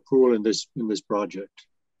allow a pool in this project.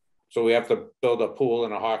 So we have to build a pool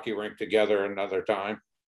and a hockey rink together another time.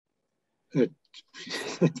 I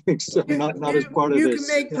think so. Not as part of this. You can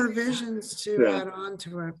make provisions to add on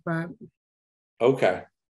to it, but okay.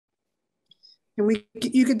 And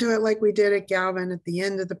you could do it like we did at Galvin at the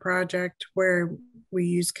end of the project, where we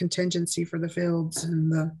use contingency for the fields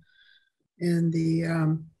and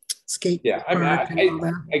the skate park and all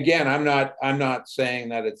that. Again, I'm not saying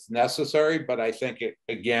that it's necessary, but I think it,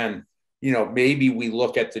 again, you know, maybe we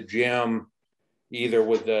look at the gym either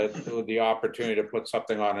with the opportunity to put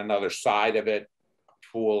something on another side of it,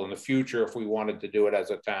 pool in the future if we wanted to do it as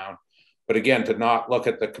a town. But again, to not look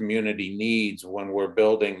at the community needs when we're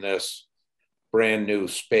building this brand new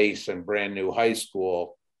space and brand new high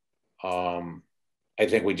school, I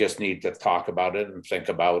think we just need to talk about it and think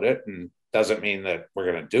about it, and doesn't mean that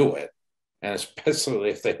we're going to do it. And especially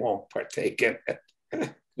if they won't partake in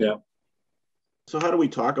it. Yeah. So how do we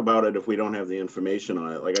talk about it if we don't have the information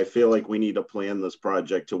on it? Like, I feel like we need to plan this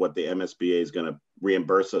project to what the MSBA is going to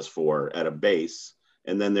reimburse us for at a base.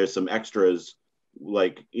 And then there's some extras,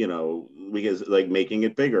 like, you know, because like making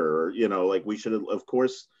it bigger, or, you know, like we should, of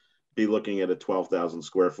course, be looking at a 12,000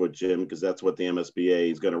 square foot gym, because that's what the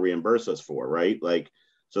MSBA is going to reimburse us for, right? Like,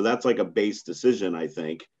 so that's like a base decision, I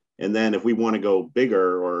think. And then if we want to go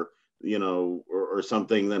bigger, or, you know, or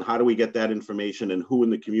something, then how do we get that information, and who in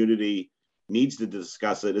the community needs to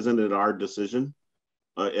discuss it? Isn't it our decision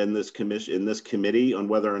in this committee on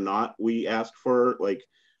whether or not we ask for, like,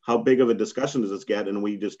 how big of a discussion does this get, and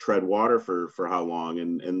we just tread water for how long?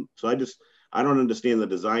 And so I don't understand the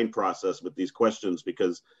design process with these questions,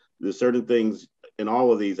 because there's certain things in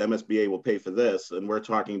all of these. MSBA will pay for this, and we're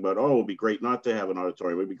talking about, oh, it'd be great not to have an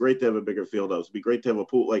auditorium, it'd be great to have a bigger field house, it'd be great to have a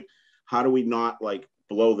pool. Like, how do we not like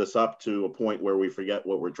blow this up to a point where we forget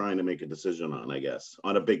what we're trying to make a decision on, I guess,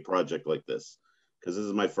 on a big project like this? Because this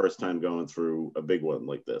is my first time going through a big one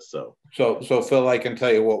like this. So Phil, I can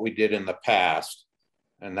tell you what we did in the past,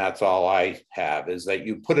 and that's all I have, is that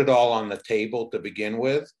you put it all on the table to begin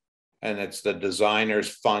with, and it's the designer's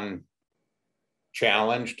fun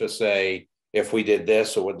challenge to say, if we did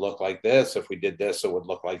this, it would look like this. If we did this, it would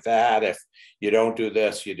look like that. If you don't do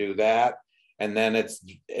this, you do that. And then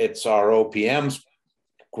it's our OPM's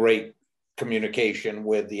great communication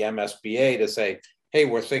with the MSBA to say, hey,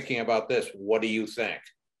 we're thinking about this. What do you think?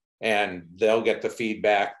 And they'll get the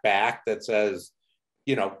feedback back that says,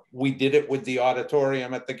 you know, we did it with the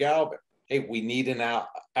auditorium at the Galvin. Hey, we need an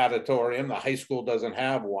auditorium. The high school doesn't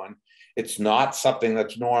have one. It's not something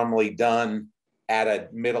that's normally done at a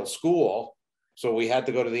middle school. So we had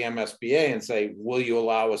to go to the MSBA and say, will you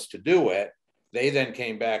allow us to do it? They then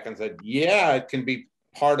came back and said, yeah, it can be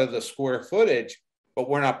part of the square footage, but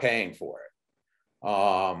we're not paying for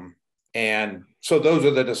it. And so those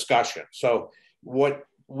are the discussions. So what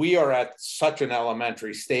we are at such an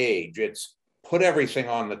elementary stage, it's put everything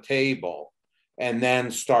on the table and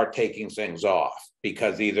then start taking things off,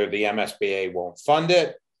 because either the MSBA won't fund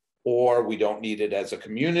it, or we don't need it as a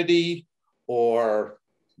community, or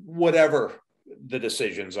whatever the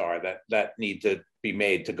decisions are that need to be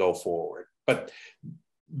made to go forward. But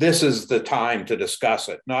this is the time to discuss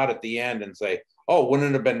it, not at the end and say, oh, wouldn't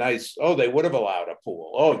it have been nice? Oh, they would have allowed a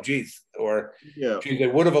pool. Oh, geez. Or, yeah, geez, they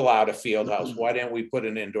would have allowed a field house. Why didn't we put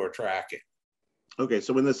an indoor tracking? Okay,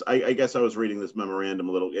 so when this, I guess I was reading this memorandum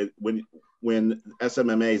a little. When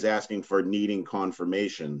SMMA is asking for needing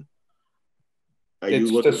confirmation, are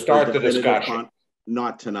you looking to start the discussion?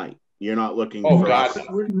 Not tonight. You're not looking. Oh, for God.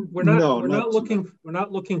 We're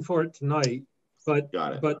not looking for it tonight. But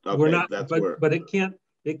got it. But okay, we're not. But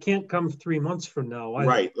it can't come 3 months from now either.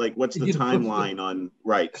 Right. Like, what's the timeline on?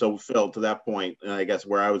 Right. So Phil, to that point, and I guess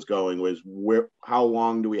where I was going was, how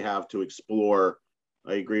long do we have to explore?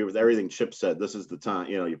 I agree with everything Chip said. This is the time,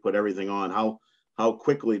 you know, you put everything on. How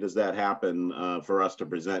quickly does that happen for us to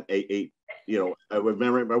present you know,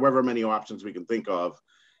 however many options we can think of,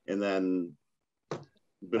 and then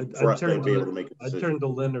for us to be able to make a decision. I turn to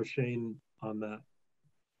Lynn or Shane on that.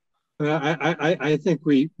 I think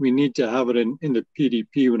we need to have it in the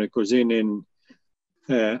PDP when it goes in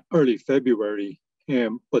early February.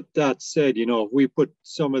 But that said, you know, if we put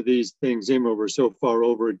some of these things in where we're so far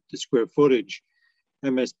over the square footage,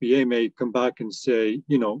 MSBA may come back and say,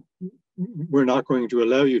 you know, we're not going to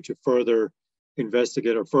allow you to further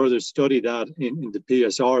investigate or further study that in the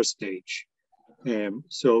PSR stage.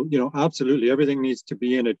 So, you know, absolutely everything needs to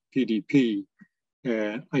be in a PDP.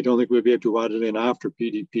 I don't think we'll be able to add it in after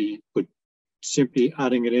PDP, but simply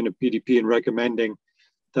adding it in a PDP and recommending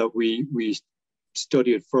that we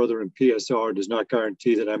study it further in PSR does not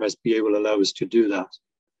guarantee that MSBA will allow us to do that.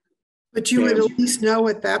 But you would at least know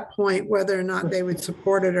at that point whether or not they would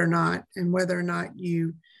support it or not, and whether or not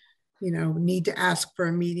you know, need to ask for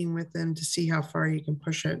a meeting with them to see how far you can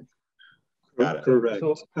push it. Got it. Correct.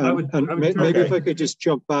 So maybe if I could just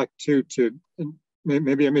jump back to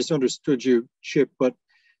maybe I misunderstood you, Chip, but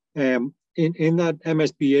in that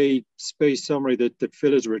MSBA space summary that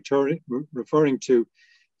Phil is referring to,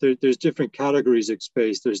 there's different categories of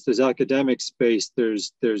space. There's academic space,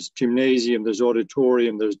 there's gymnasium, there's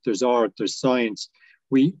auditorium, there's art, there's science.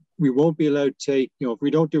 We won't be allowed to take, you know, if we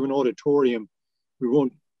don't do an auditorium, we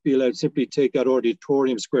won't be allowed to simply take that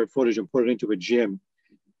auditorium square footage and put it into a gym.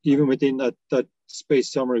 Even within that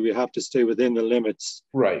space summary, we have to stay within the limits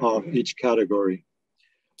of each category.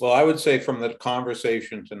 Well, I would say from the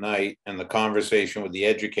conversation tonight and the conversation with the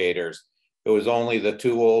educators, it was only the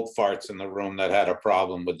two old farts in the room that had a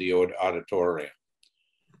problem with the auditorium.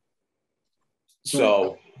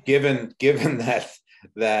 So given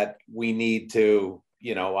that we need to,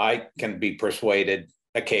 you know, I can be persuaded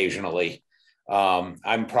occasionally.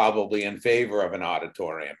 I'm probably in favor of an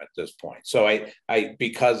auditorium at this point. So I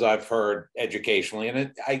because I've heard educationally,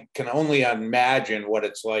 and I can only imagine what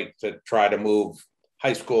it's like to try to move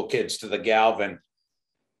high school kids to the Galvin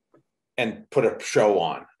and put a show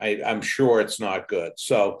on. I'm sure it's not good.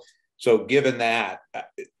 So given that,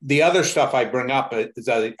 the other stuff I bring up is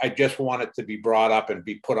I just want it to be brought up and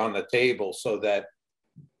be put on the table so that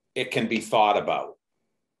it can be thought about.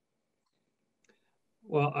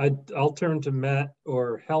 Well, I'll turn to Matt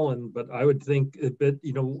or Helen, but I would think a bit,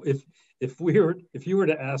 you know, if you were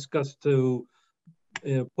to ask us to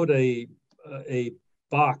put a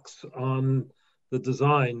box on the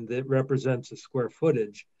design that represents the square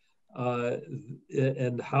footage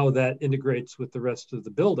and how that integrates with the rest of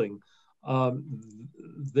the building,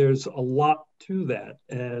 there's a lot to that,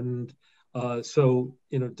 and so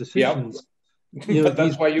you know decisions. Yep. You know, but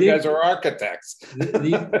that's why you guys are architects.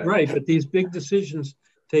 Right, but these big decisions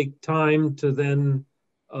take time to then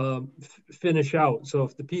finish out. So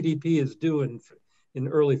if the PDP is due in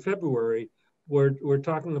early February, we're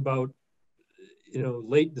talking about, you know,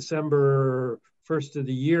 late December, first of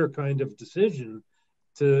the year kind of decision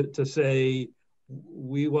to say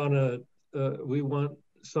we want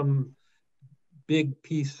some big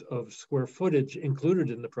piece of square footage included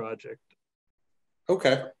in the project.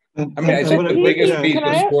 Okay. I mean, I think the biggest piece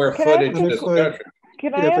of square footage discussion.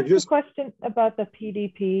 Can I ask a question about the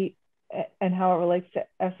PDP and how it relates to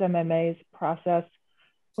SMMA's process?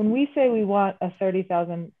 When we say we want a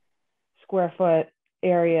 30,000 square foot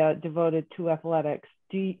area devoted to athletics,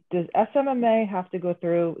 does SMMA have to go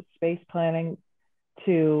through space planning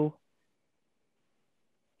to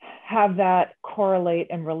have that correlate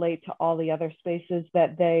and relate to all the other spaces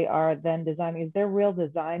that they are then designing? Is there real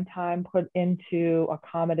design time put into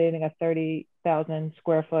accommodating a 30,000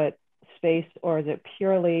 square foot space, or is it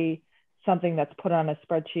purely something that's put on a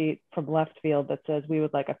spreadsheet from left field that says we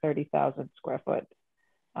would like a 30,000 square foot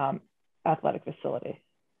athletic facility?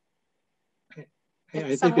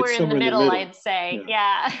 It's somewhere in the middle, I'd say.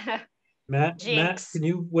 Yeah. Matt, can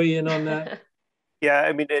you weigh in on that? Yeah,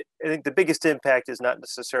 I mean, I think the biggest impact is not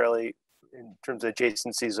necessarily in terms of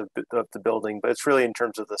adjacencies of the building, but it's really in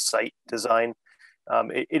terms of the site design.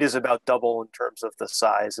 It is about double in terms of the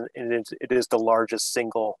size, and it is the largest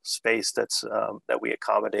single space that's that we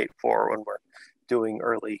accommodate for when we're doing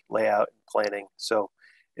early layout and planning. So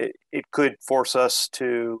it could force us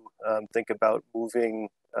to think about moving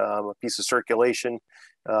a piece of circulation,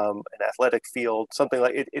 an athletic field, something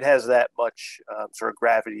like it. It has that much sort of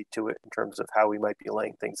gravity to it in terms of how we might be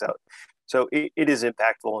laying things out. So it is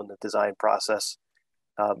impactful in the design process.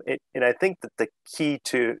 And I think that the key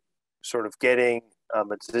to sort of getting a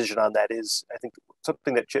decision on that is, I think,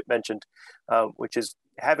 something that Chip mentioned, which is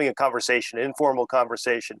having a conversation, informal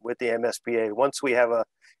conversation with the MSBA. Once we have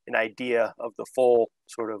an idea of the full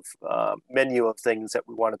sort of menu of things that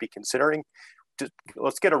we want to be considering,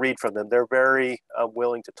 let's get a read from them. They're very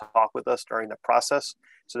willing to talk with us during the process,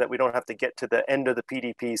 so that we don't have to get to the end of the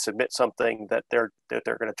PDP, submit something that they're going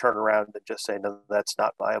to turn around and just say, no, that's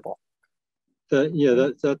not viable. That's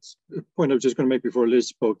the point I was just going to make before Liz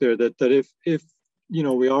spoke there, that if you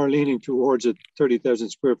know, we are leaning towards a 30,000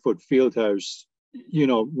 square foot field house, you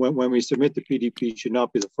know, when we submit the PDP, should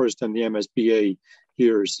not be the first time the MSBA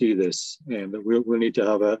hear or see this, and we'll need to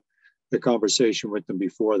have a conversation with them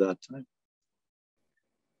before that time.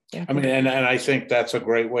 I mean, and I think that's a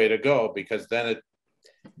great way to go, because then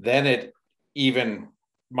it even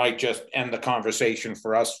might just end the conversation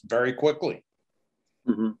for us very quickly.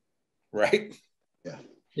 Mm-hmm. Right?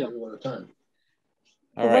 Yeah, one at a time.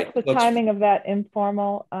 All right. What's the timing of that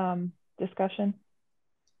informal discussion?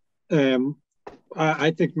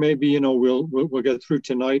 I think maybe, you know, we'll get through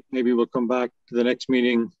tonight. Maybe we'll come back to the next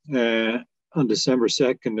meeting on December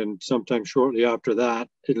 2nd, and sometime shortly after that,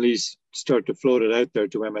 at least start to float it out there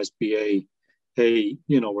to MSBA. Hey,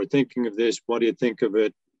 you know, we're thinking of this. What do you think of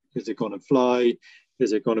it? Is it going to fly?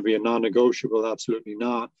 Is it going to be a non-negotiable? Absolutely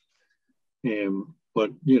not.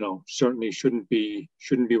 But you know, certainly shouldn't be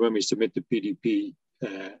when we submit the PDP.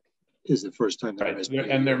 Is the first time that MSBA.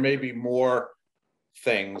 And there may be more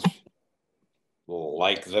things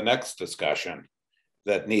like the next discussion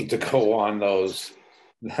that need to go on those,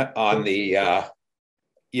 on the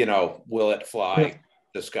you know, will it fly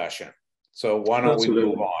discussion. So why don't we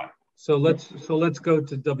move on? So let's go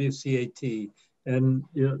to WCAT, and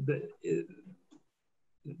you know,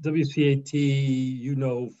 WCAT, you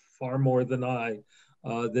know far more than I,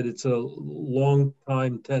 that it's a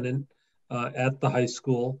long-time tenant at the high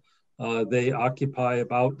school. They occupy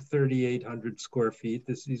about 3,800 square feet.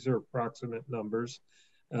 These are approximate numbers.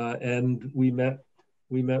 And we met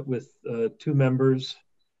with two members.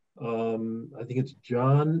 I think it's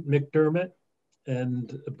John McDermott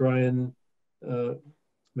and Brian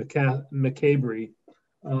McCabery,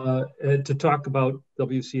 to talk about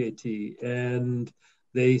WCAT. And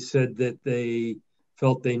they said that they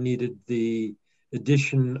felt they needed the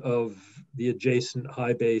addition of the adjacent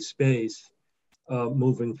high bay space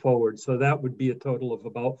moving forward. So that would be a total of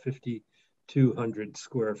about 5,200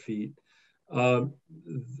 square feet.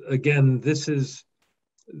 Again,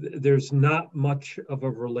 there's not much of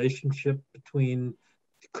a relationship between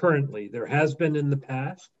currently. There has been in the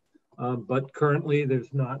past, but currently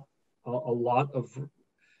there's not a lot of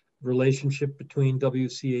relationship between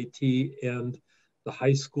WCAT and the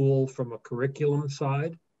high school from a curriculum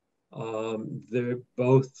side. They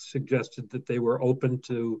both suggested that they were open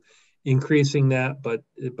to increasing that, but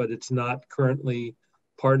it's not currently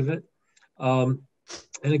part of it. And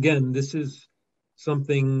again, this is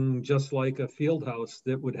something just like a field house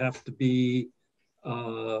that would have to be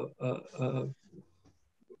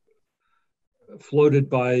floated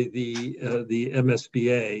by the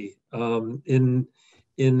MSBA.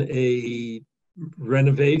 In a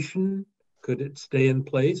renovation, could it stay in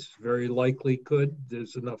place? Very likely could.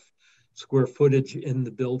 There's enough square footage in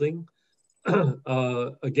the building.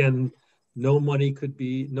 Again, no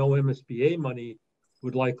MSBA money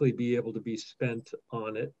would likely be able to be spent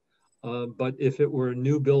on it. But if it were a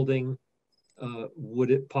new building,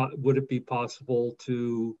 would it be possible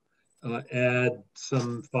to add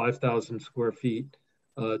some 5,000 square feet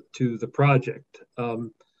to the project?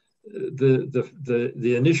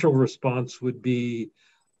 The initial response would be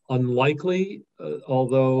unlikely,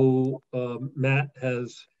 although Matt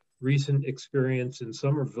has recent experience in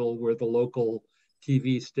Somerville where the local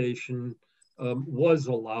TV station was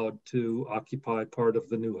allowed to occupy part of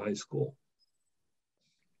the new high school.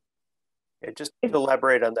 Yeah, just to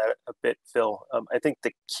elaborate on that a bit, Phil, I think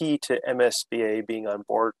the key to MSBA being on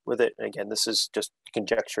board with it, and again, this is just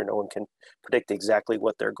conjecture, no one can predict exactly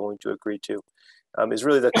what they're going to agree to, is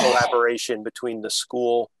really the collaboration between the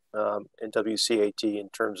school and WCAT in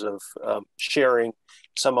terms of sharing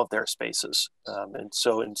some of their spaces. And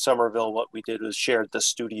so in Somerville, what we did was shared the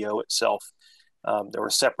studio itself. There were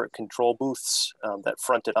separate control booths that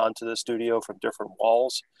fronted onto the studio from different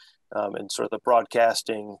walls. And sort of the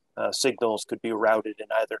broadcasting signals could be routed in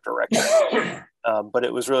either direction. But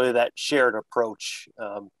it was really that shared approach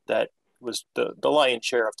that was the lion's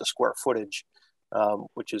share of the square footage,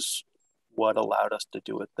 which is what allowed us to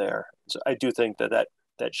do it there. So I do think that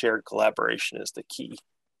shared collaboration is the key.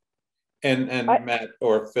 And Matt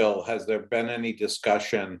or Phil, has there been any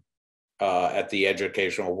discussion at the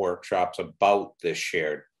educational workshops about this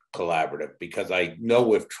shared collaborative? Because I know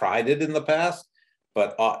we've tried it in the past,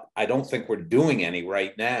 but I don't think we're doing any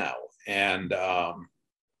right now. And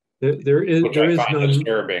there is none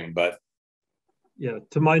disturbing, but yeah,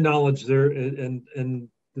 to my knowledge, there and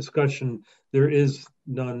discussion, there is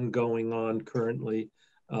none going on currently.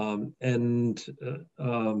 As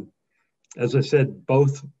I said,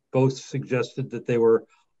 both suggested that they were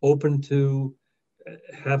open to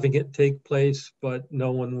having it take place, but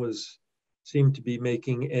no one seemed to be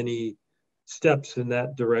making any steps in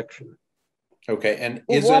that direction. Okay, and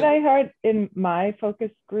what I heard in my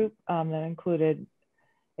focus group that included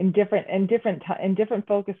in different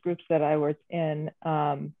focus groups that I was in,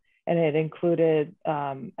 and it included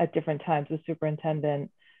at different times the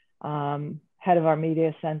superintendent, head of our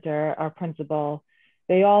media center, our principal.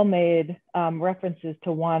 They all made references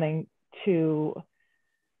to wanting to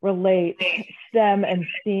relate STEM and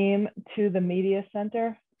STEAM to the media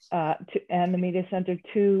center, and the media center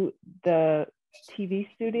to the TV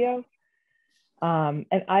studio.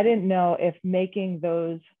 And I didn't know if making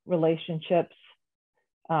those relationships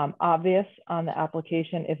obvious on the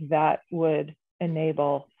application, if that would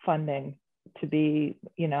enable funding to be,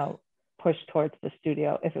 pushed towards the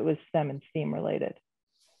studio if it was STEM and STEAM related.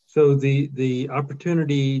 So the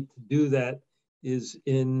opportunity to do that is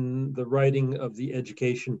in the writing of the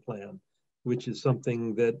education plan, which is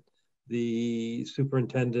something that the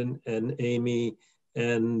superintendent and Amy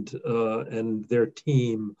and their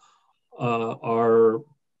team are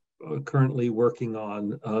currently working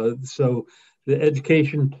on. So the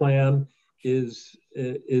education plan is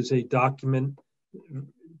a document,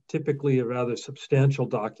 typically a rather substantial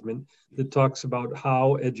document, that talks about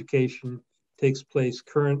how education takes place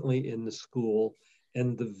currently in the school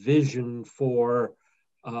and the vision for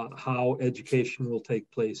how education will take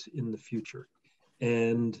place in the future.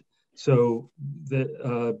 And so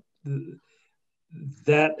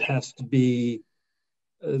that has to be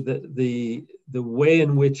the way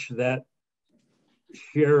in which that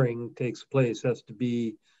sharing takes place has to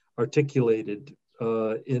be articulated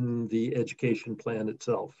in the education plan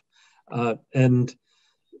itself. And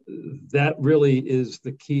that really is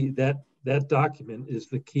the key, that document is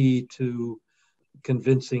the key to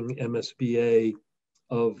convincing MSBA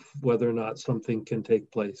of whether or not something can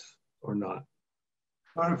take place or not.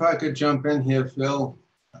 I wonder if I could jump in here, Phil.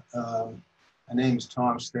 My name's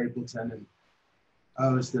Tom Stapleton, and I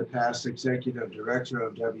was the past executive director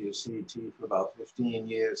of WCT for about 15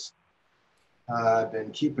 years. I've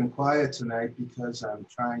been keeping quiet tonight because I'm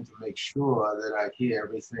trying to make sure that I hear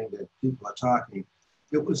everything that people are talking.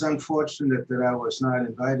 It was unfortunate that I was not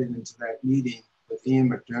invited into that meeting with Ian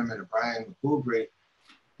McDermott and Brian McGoolbury,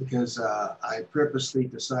 because I purposely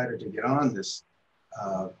decided to get on this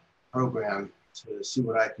program to see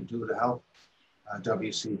what I could do to help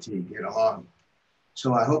WCT get along.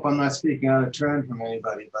 So I hope I'm not speaking out of turn from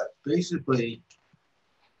anybody, but basically,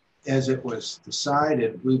 as it was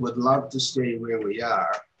decided, we would love to stay where we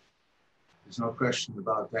are. There's no question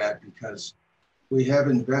about that, because we have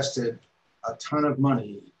invested a ton of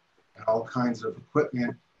money in all kinds of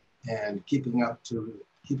equipment and keeping up to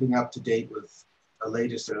date with the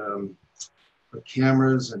latest with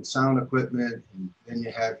cameras and sound equipment, and then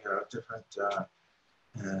you have your different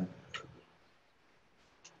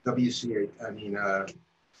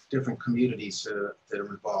different communities that are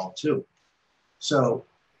involved too. So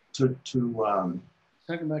talking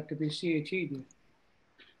about WCAT.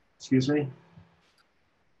 Excuse me?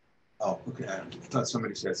 Oh, okay, I thought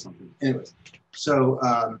somebody said something. Anyways, so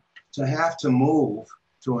to have to move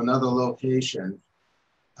to another location,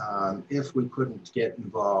 if we couldn't get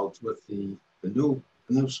involved with the new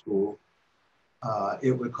school,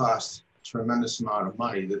 it would cost a tremendous amount of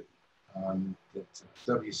money that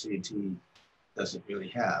WCT doesn't really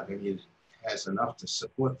have. I mean, it has enough to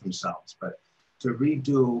support themselves, but to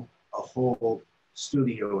redo a whole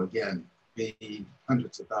studio again, be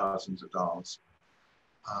hundreds of thousands of dollars.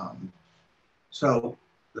 So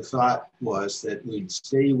the thought was that we'd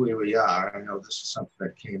stay where we are. I know this is something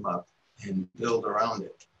that came up, and build around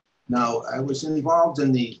it. Now, I was involved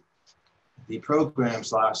in the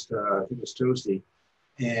programs last, I think it was Tuesday,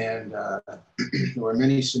 and there were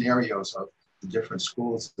many scenarios of the different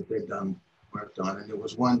schools that they've worked on, and there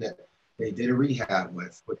was one that they did a rehab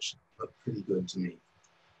with, which looked pretty good to me.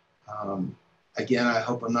 Again, I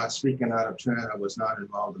hope I'm not speaking out of turn. I was not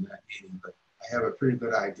involved in that meeting, but I have a pretty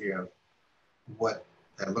good idea of what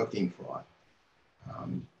they're looking for.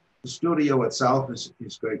 The studio itself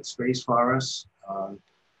is great space for us.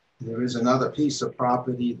 There is another piece of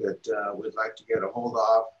property that we'd like to get a hold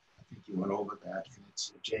of. I think you went over that, and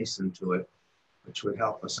it's adjacent to it, which would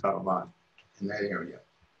help us out a lot in that area.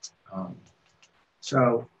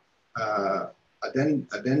 I've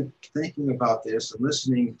been thinking about this and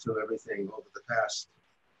listening to everything over the past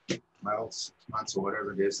 6 months or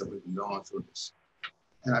whatever it is that we've been going through this.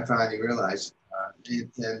 And I finally realized,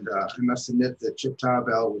 I must admit that Chip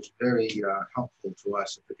Tarbell was very helpful to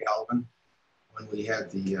us at the Galvin when we had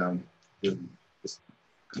the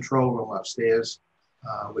control room upstairs,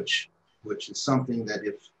 which is something that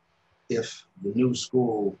if the new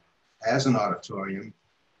school has an auditorium,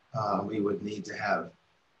 we would need to have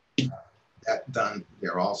that done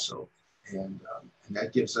there also. And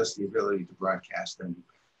that gives us the ability to broadcast them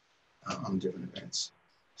on different events.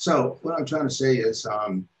 So what I'm trying to say is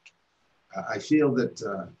I feel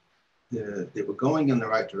that they were going in the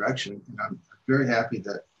right direction, and I'm very happy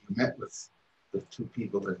that you met with the two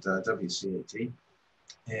people at WCAT.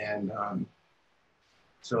 And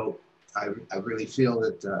so I really feel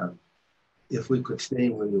that if we could stay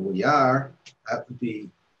where we are, that would be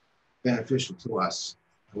beneficial to us.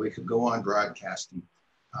 And we could go on broadcasting.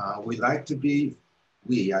 We like to be,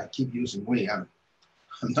 I keep using we, I'm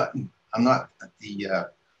not the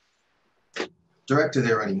director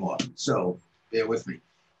there anymore, so bear with me.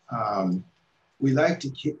 We like to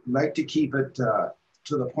keep it to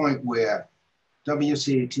the point where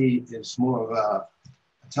WCAT is more of a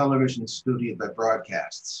television studio that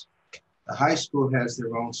broadcasts. The high school has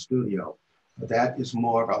their own studio, but that is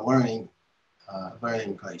more of a learning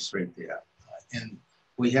place right there. And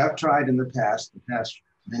we have tried in the past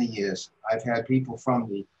many years. I've had people from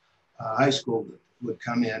the high school that would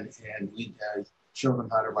come in, and we'd show them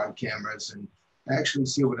how to run cameras and actually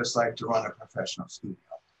see what it's like to run a professional studio.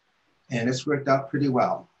 And it's worked out pretty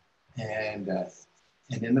well. And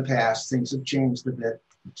in the past, things have changed a bit,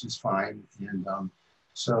 which is fine. And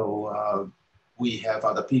so we have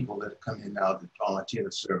other people that come in now that volunteer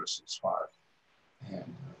the services for it.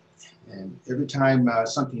 And every time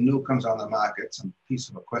something new comes on the market, some piece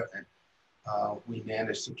of equipment, we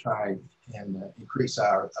manage to try and increase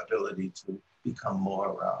our ability to become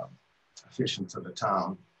more efficient to the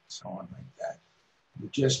town, so on like that.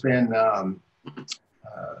 We've just been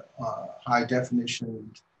high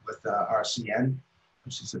definition with RCN,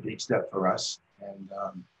 which is a big step for us. And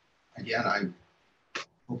again, I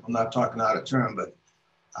hope I'm not talking out of turn, but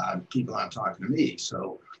people aren't talking to me,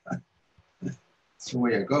 so that's the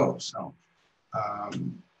way it goes. So,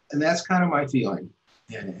 and that's kind of my feeling.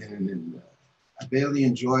 And I barely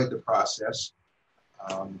enjoyed the process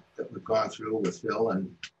that we've gone through with Phil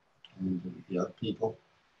and the other people.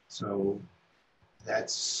 So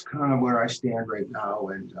that's kind of where I stand right now,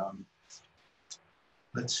 and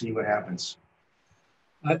let's see what happens.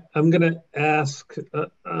 I'm going to ask,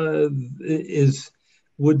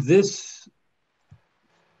 would this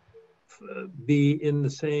be in the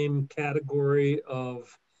same category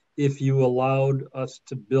of, if you allowed us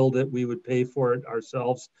to build it, we would pay for it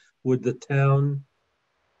ourselves? Would the town,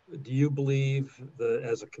 do you believe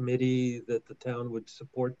as a committee that the town would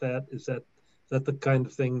support that? Is that the kind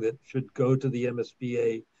of thing that should go to the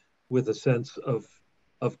MSBA with a sense of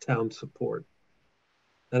town support?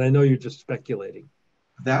 And I know you're just speculating.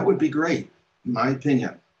 That would be great, in my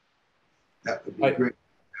opinion. That would be great.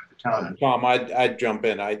 Tom, I'd jump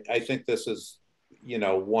in. I think this is,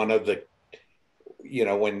 one of the,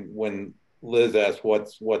 when Liz asked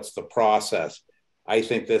what's the process, I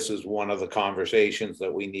think this is one of the conversations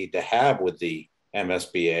that we need to have with the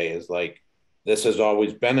MSBA, is like, this has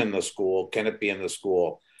always been in the school. Can it be in the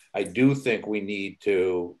school? I do think we need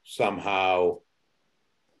to somehow,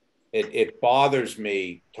 it bothers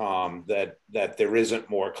me, Tom, that there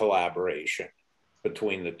isn't more collaboration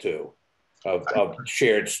between the two of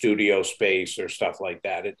shared studio space or stuff like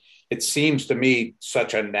that. It seems to me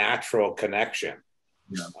such a natural connection.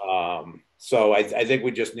 Yeah. So I think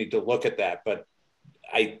we just need to look at that. But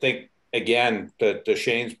I think, again, to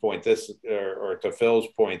Shane's point, or to Phil's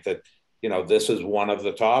point, that, this is one of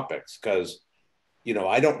the topics, because,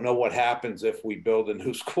 I don't know what happens if we build a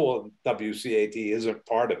new school and WCAT isn't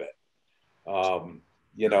part of it.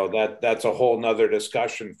 That's a whole nother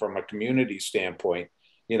discussion from a community standpoint.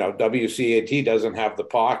 WCAT doesn't have the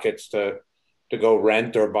pockets to go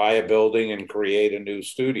rent or buy a building and create a new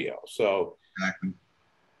studio. So, exactly.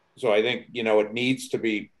 So I think, it needs to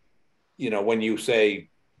be, when you say,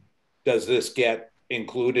 does this get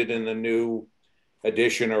included in the new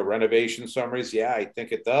addition or renovation summaries? Yeah, I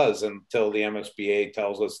think it does, until the MSBA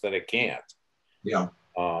tells us that it can't. Yeah.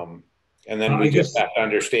 And then we just have to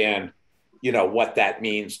understand, what that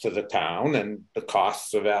means to the town and the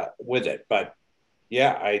costs of that with it. But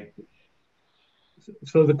yeah,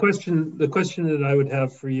 So the question that I would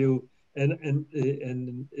have for you,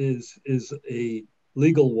 and is a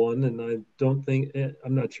legal one, and I don't think,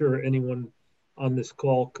 I'm not sure anyone on this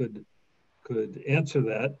call could answer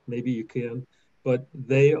that. Maybe you can, but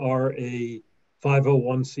they are a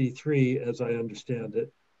 501c3, as I understand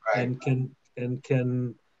it. Right. And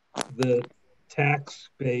can the tax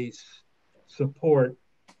base support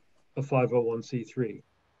a 501c3?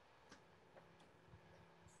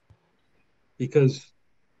 Because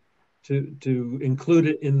to include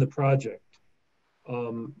it in the project,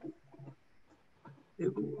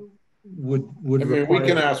 it would I mean, require...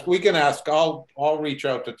 we can ask. I'll reach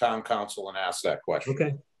out to town council and ask that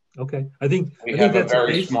question. Okay. I think we have a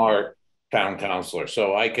very smart town councilor,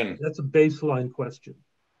 so I can. That's a baseline question.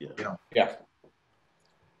 Yeah.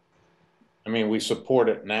 I mean, we support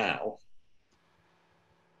it now.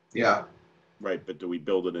 Yeah. Right, but do we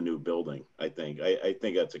build in a new building? I think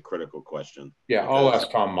that's a critical question. Yeah, I'll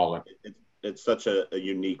ask Tom Mullen. It's such a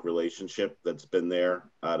unique relationship that's been there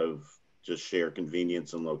out of just sheer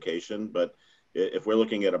convenience and location. But if we're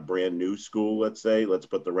looking at a brand new school, let's say, let's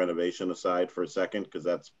put the renovation aside for a second, because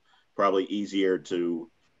that's probably easier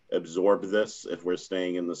to absorb this if we're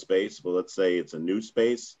staying in the space. But let's say it's a new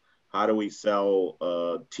space. How do we sell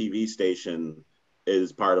a TV station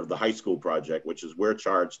is part of the high school project, which is we're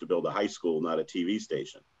charged to build a high school, not a TV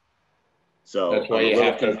station. So that's why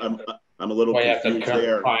I'm a little confused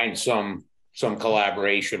there. Find some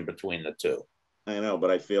collaboration between the two. I know,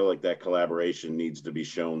 but I feel like that collaboration needs to be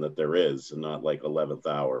shown that there is, and not like 11th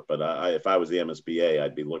hour. But if I was the MSBA,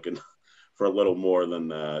 I'd be looking for a little more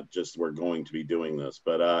than just we're going to be doing this.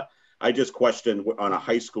 But I just question on a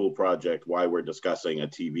high school project why we're discussing a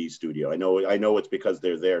TV studio. I know it's because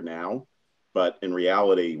they're there now, but in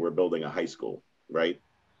reality, we're building a high school, right?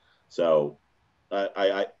 So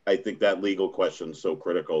I think that legal question is so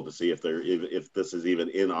critical to see if this is even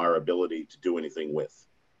in our ability to do anything with.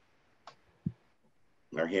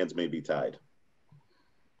 Our hands may be tied.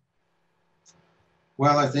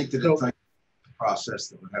 Well, I think that it's like a process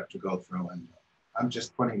that would have to go through, and I'm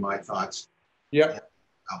just putting my thoughts out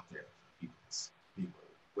there.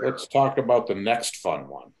 Let's talk about the next fun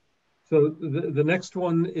one. So the next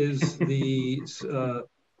one is the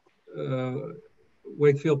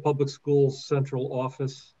Wakefield Public Schools central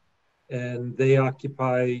office, and they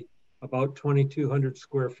occupy about 2,200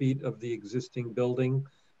 square feet of the existing building.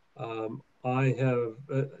 I have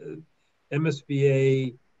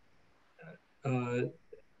MSBA,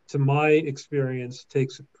 to my experience,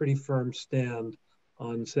 takes a pretty firm stand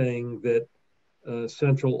on saying that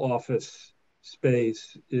central office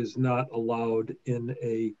space is not allowed in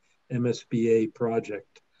a MSBA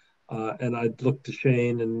project. And I'd look to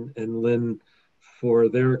Shane and Lynn for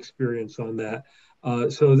their experience on that.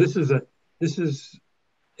 So this is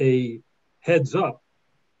a heads up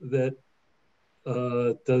that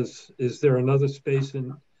is there another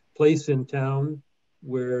place in town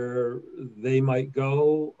where they might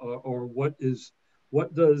go, or what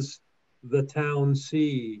does the town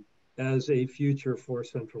see as a future for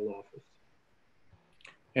central office?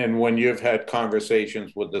 And when you've had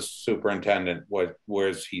conversations with the superintendent,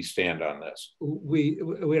 where's he stand on this? We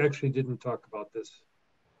actually didn't talk about this.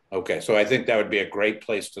 Okay, so I think that would be a great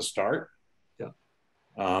place to start. Yeah.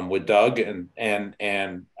 With Doug, and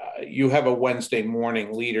you have a Wednesday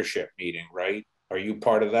morning leadership meeting, right? Are you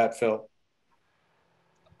part of that, Phil?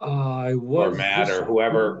 I was. Or Matt, or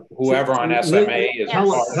whoever on SMA is part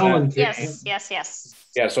of that. Yes.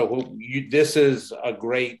 Yeah, so this is a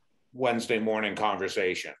great Wednesday morning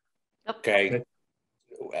conversation. Okay.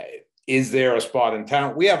 Is there a spot in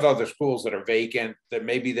town? We have other schools that are vacant that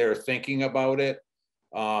maybe they're thinking about it.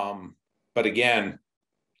 But again,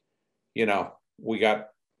 you know,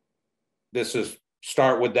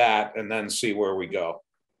 start with that and then see where we go.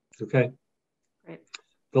 Okay. Great.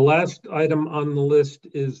 The last item on the list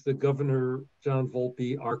is the Governor John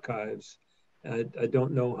Volpe Archives. I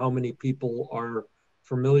don't know how many people are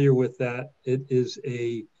familiar with that. It is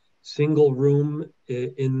a single room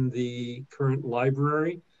in the current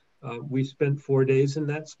library. We spent 4 days in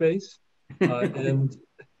that space, and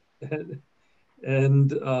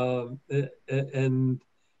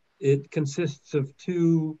it consists of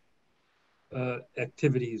two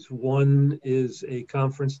activities. One is a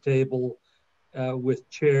conference table with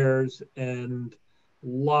chairs and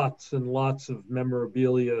lots of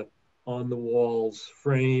memorabilia on the walls,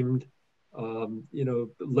 framed.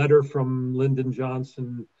 Letter from Lyndon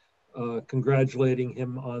Johnson congratulating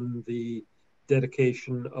him on the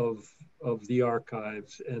dedication of the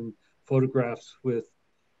archives, and photographs with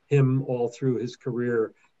him all through his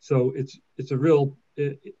career. So it's a real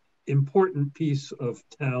important piece of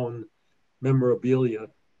town memorabilia.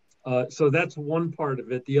 So that's one part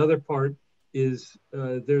of it. The other part is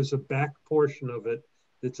there's a back portion of it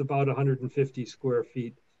that's about 150 square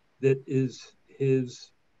feet that is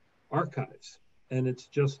his archives, and it's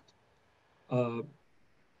just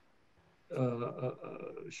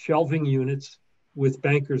shelving units with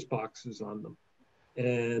banker's boxes on them.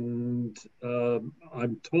 And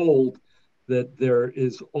I'm told that there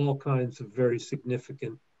is all kinds of very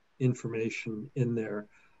significant information in there.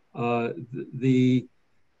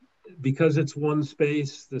 Because it's one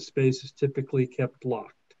space, the space is typically kept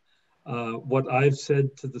locked. What I've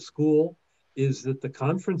said to the school is that the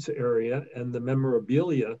conference area and the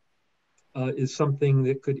memorabilia is something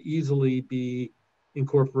that could easily be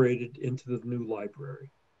incorporated into the new library.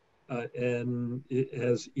 And it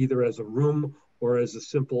has either as a room or as a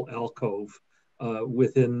simple alcove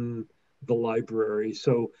within the library.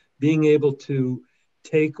 So being able to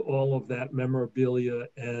take all of that memorabilia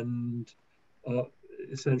and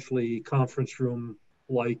essentially conference room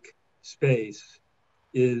like space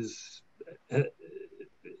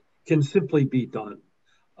can simply be done.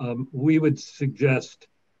 We would suggest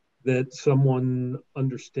that someone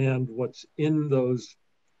understand what's in those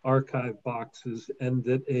archive boxes, and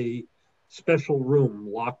that a special room,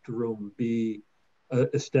 locked room, be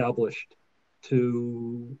established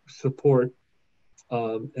to support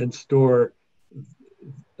and store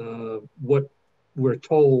what we're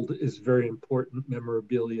told is very important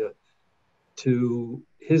memorabilia to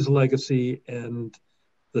his legacy and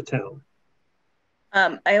the town.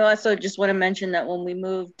 I also just want to mention that when we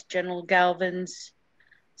moved General Galvin's,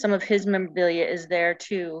 some of his memorabilia is there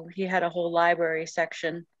too. He had a whole library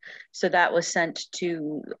section. So that was sent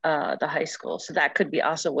to the high school. So that could be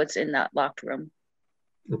also what's in that locked room.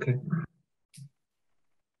 Okay.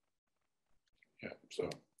 Yeah, so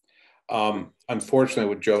Unfortunately,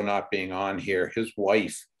 with Joe not being on here, his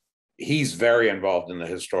wife, he's very involved in the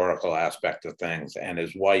historical aspect of things, and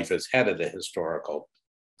his wife is head of the historical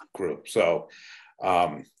group. So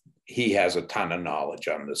he has a ton of knowledge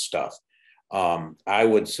on this stuff. I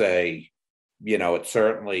would say, you know, it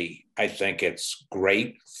certainly, I think it's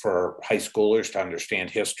great for high schoolers to understand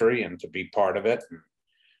history and to be part of it and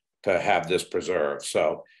to have this preserved.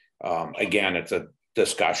 So again, it's a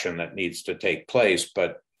discussion that needs to take place,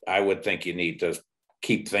 but I would think you need to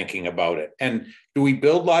keep thinking about it. And do we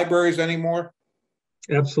build libraries anymore?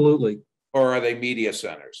 Absolutely. Or are they media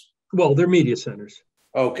centers? Well, they're media centers.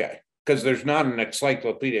 Okay, because there's not an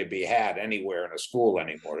encyclopedia to be had anywhere in a school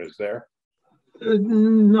anymore, is there?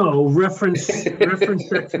 No, reference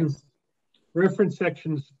sections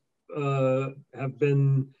have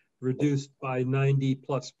been reduced by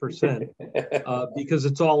 90+% because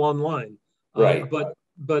it's all online. Right. But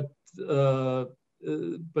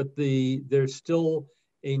there's still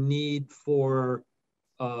a need for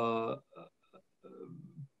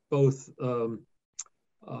both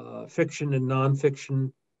fiction and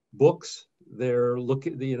nonfiction books. They're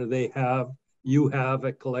looking, you know, you have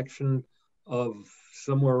a collection of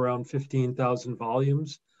somewhere around 15,000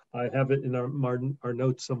 volumes. I have it in our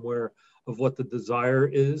notes somewhere of what the desire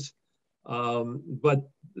is. But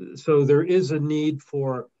so there is a need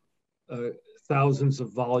for thousands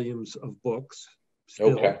of volumes of books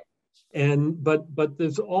still. Okay. But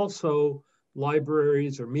there's also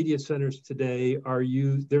libraries or media centers today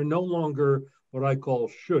they're no longer what I call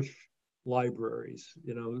shush libraries,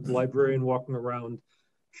 you know, librarian walking around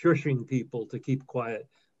shushing people to keep quiet.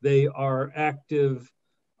 They are active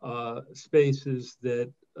spaces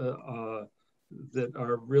that are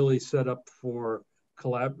really set up for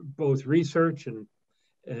both research and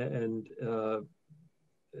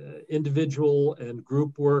individual and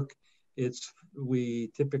group work.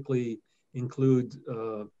 We typically include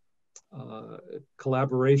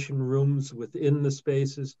collaboration rooms within the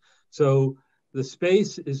spaces. So the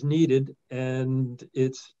space is needed, and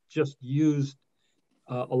it's just used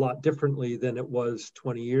a lot differently than it was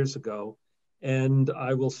 20 years ago. And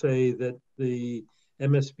I will say that the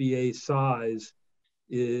MSBA size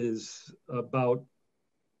is about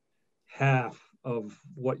half of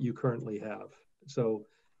what you currently have. So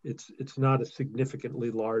it's not a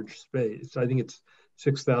significantly large space. I think it's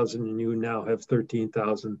 6,000 and you now have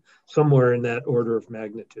 13,000, somewhere in that order of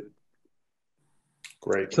magnitude.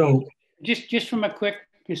 Great. So just from a quick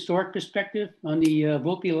historic perspective on the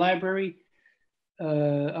Volpe Library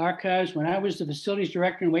archives, when I was the facilities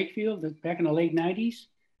director in Wakefield back in the late 90s,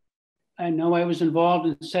 I know I was involved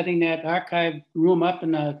in setting that archive room up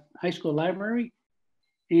in the high school library.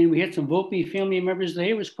 And we had some Volpe family members there.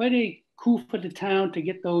 It was quite a coup for the town to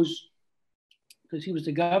get those, because he was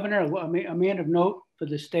the governor, a man of note for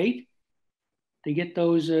the state, to get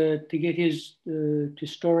those, to get his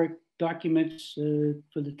historic documents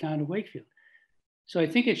for the town of Wakefield. So I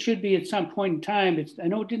think it should be at some point in time. I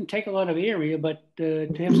know it didn't take a lot of area, but to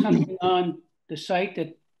have something on the site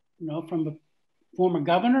that, you know, from a former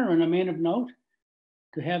governor and a man of note,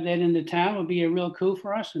 to have that in the town would be a real coup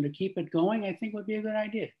for us, and to keep it going, I think would be a good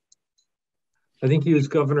idea. I think he was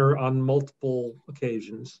governor on multiple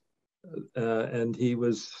occasions, and he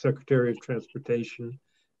was Secretary of Transportation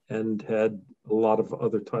and had a lot of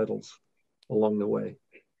other titles along the way.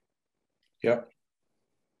 Yep.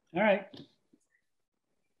 All right.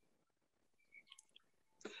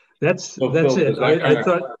 That's it. I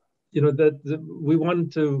thought, you know, that we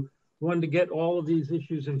wanted to get all of these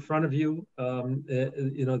issues in front of you.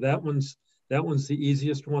 You know, that one's the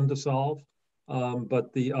easiest one to solve,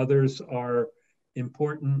 but the others are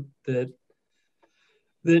important that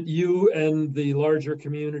you and the larger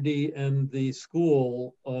community and the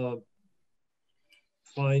school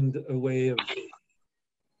find a way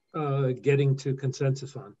of getting to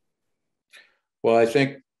consensus on. Well, I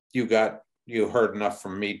think you heard enough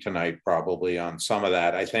from me tonight probably on some of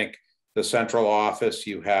that. I think the central office,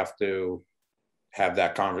 you have to have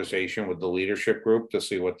that conversation with the leadership group to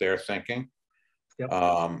see what they're thinking. Yep.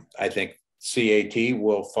 I think CAT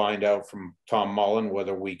will find out from Tom Mullen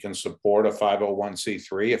whether we can support a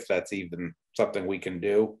 501c3, if that's even something we can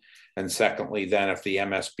do. And secondly, then if the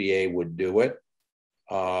MSBA would do it,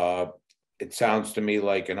 it sounds to me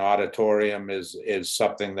like an auditorium is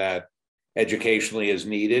something that educationally is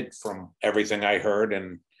needed from everything I heard.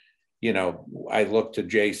 And, you know, I look to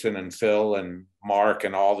Jason and Phil and Mark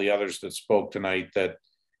and all the others that spoke tonight, that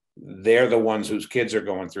they're the ones whose kids are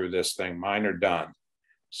going through this thing. Mine are done.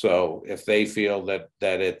 So if they feel that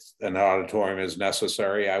it's an auditorium is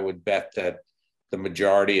necessary, I would bet that the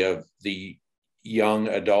majority of the young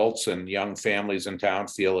adults and young families in town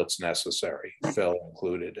feel it's necessary, Phil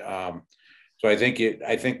included. So I think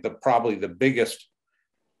probably the biggest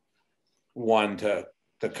one to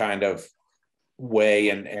kind of weigh,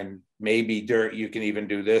 and maybe you can even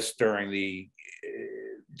do this during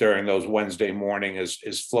those Wednesday morning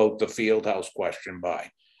is float the field house question by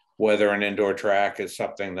whether an indoor track is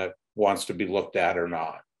something that wants to be looked at or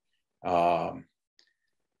not.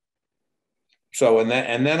 So, and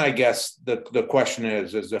then I guess the question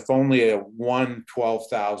is if only a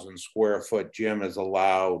 12,000 square foot gym is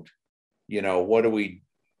allowed, what do we,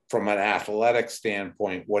 from an athletic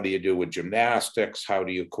standpoint, what do you do with gymnastics? How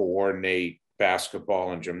do you coordinate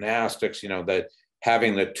basketball and gymnastics? That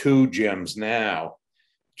having the two gyms now,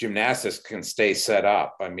 gymnastics can stay set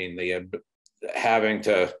up. I mean, having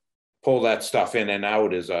to pull that stuff in and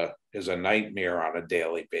out is a nightmare on a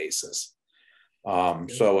daily basis.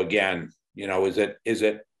 So again, is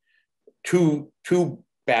it two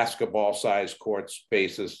basketball sized court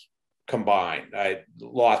spaces combined?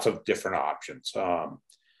 Lots of different options.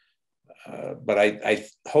 But I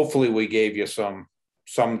hopefully we gave you some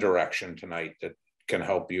direction tonight that can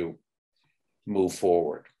help you move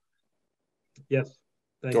forward. Yes.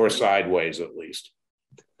 Or sideways at least.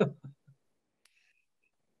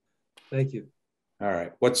 Thank you. All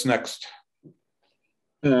right, what's next?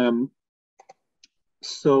 Helen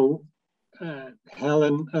and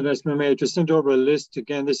SMMA just sent over a list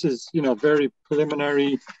again. This is, very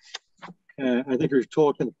preliminary. I think we've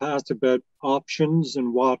talked in the past about options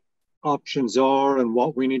and what options are and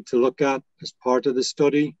what we need to look at as part of the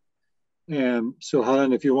study. So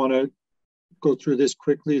Helen, if you want to go through this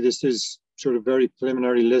quickly, this is sort of very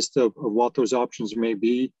preliminary list of what those options may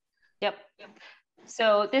be. Yep.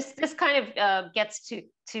 So this kind of gets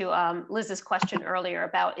to Liz's question earlier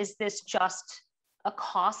about, is this just a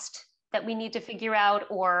cost that we need to figure out,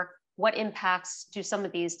 or what impacts do some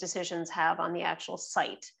of these decisions have on the actual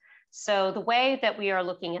site? So the way that we are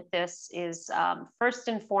looking at this is first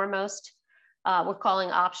and foremost, we're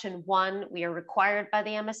calling option one. We are required by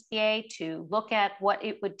the MSBA to look at what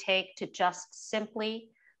it would take to just simply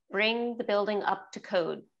bring the building up to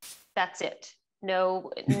code. That's it.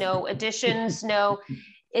 No additions,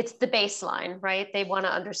 it's the baseline, right? They want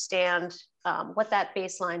to understand what that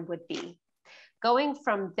baseline would be. Going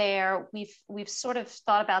from there, we've sort of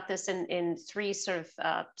thought about this in three sort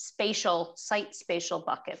of site spatial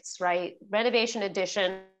buckets, right? Renovation,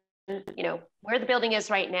 addition, where the building is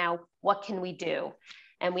right now, what can we do?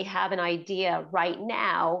 And we have an idea right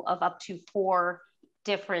now of up to 4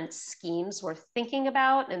 different schemes we're thinking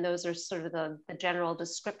about, and those are sort of the general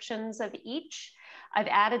descriptions of each. I've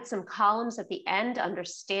added some columns at the end,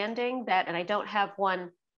 understanding that, and I don't have one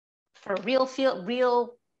for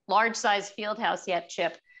real large size field house yet,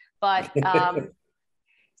 Chip, but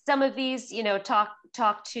some of these,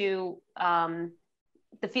 talk to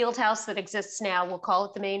the field house that exists now. We'll call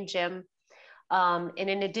it the main gym. And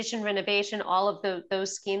in addition, renovation, all of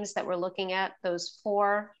those schemes that we're looking at, those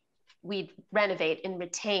 4, we'd renovate and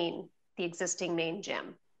retain the existing main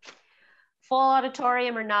gym. Full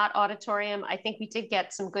auditorium or not auditorium, I think we did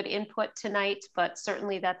get some good input tonight, but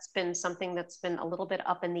certainly that's been something that's been a little bit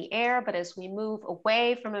up in the air. But as we move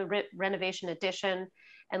away from a renovation addition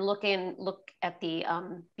and look at the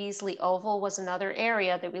Beasley Oval was another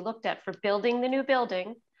area that we looked at for building the new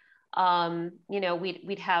building.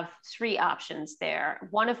 We'd have 3 options there,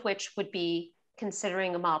 one of which would be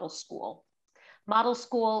considering a model school. Model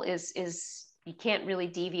school is you can't really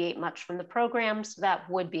deviate much from the program, so that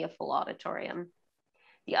would be a full auditorium.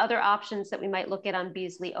 The other options that we might look at on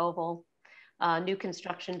Beasley Oval, new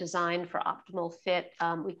construction design for optimal fit,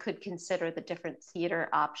 we could consider the different theater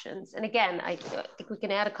options. And again, I think we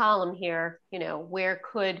can add a column here, where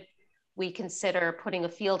could we consider putting a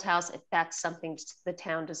field house if that's something the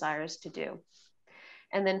town desires to do.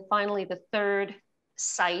 And then finally, the third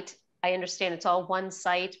site, I understand it's all one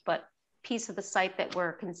site, but piece of the site that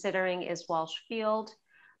we're considering is Walsh Field.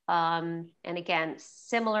 And again,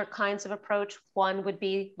 similar kinds of approach. One would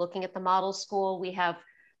be looking at the model school. We have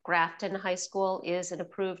Grafton High School is an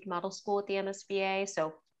approved model school at the MSBA.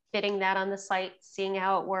 So fitting that on the site, seeing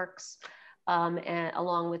how it works, and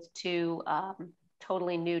along with 2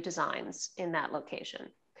 totally new designs in that location.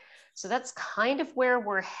 So that's kind of where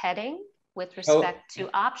we're heading with respect to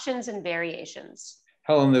options and variations.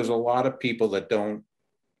 Helen, there's a lot of people that don't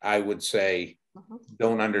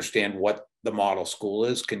understand what the model school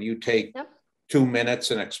is. Can you take 2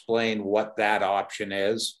 minutes and explain what that option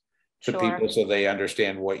is to people so they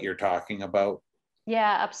understand what you're talking about?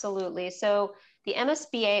 Yeah, absolutely. So the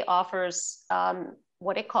MSBA offers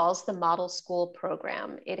what it calls the model school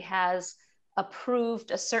program. It has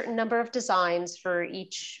approved a certain number of designs for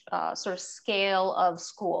each sort of scale of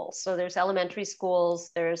schools. So there's elementary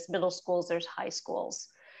schools, there's middle schools, there's high schools.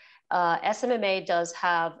 SMMA does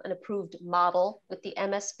have an approved model with the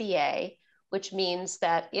MSBA, which means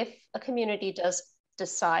that if a community does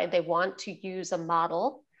decide they want to use a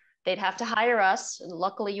model, they'd have to hire us. And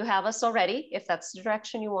luckily you have us already, if that's the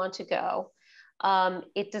direction you want to go.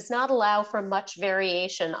 It does not allow for much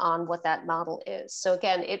variation on what that model is. So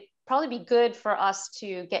again, it'd probably be good for us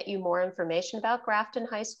to get you more information about Grafton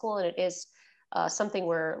High School. And it is something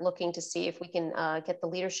we're looking to see if we can get the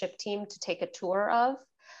leadership team to take a tour of.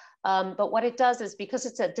 But what it does is, because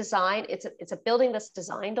it's a design, it's a building that's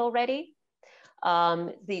designed already.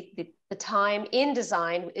 The time in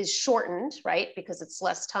design is shortened, right? Because it's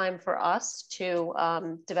less time for us to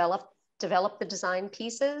develop the design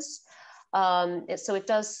pieces. So it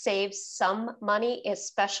does save some money,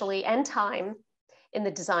 especially, and time in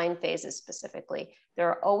the design phases specifically. There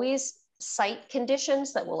are always site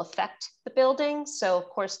conditions that will affect the building. So of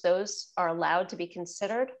course, those are allowed to be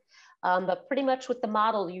considered. But pretty much with the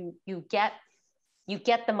model, you get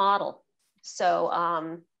the model.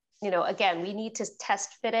 So, you know, again, we need to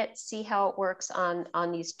test fit it, see how it works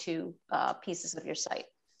on these two pieces of your site.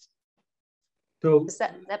 So does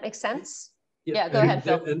that make sense? Yeah, go ahead,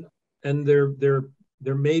 Phil. And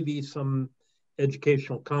there may be some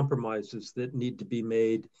educational compromises that need to be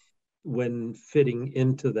made when fitting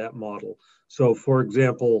into that model. So for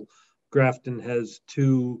example, Grafton has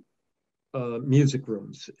 2 music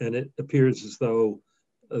rooms, and it appears as though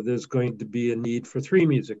there's going to be a need for 3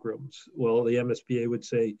 music rooms. Well, the MSBA would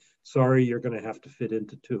say, sorry, you're going to have to fit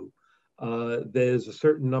into 2. There's a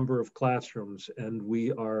certain number of classrooms, and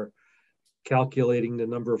we are calculating the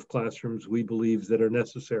number of classrooms we believe that are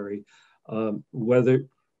necessary. Whether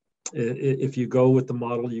if you go with the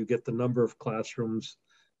model, you get the number of classrooms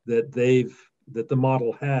that the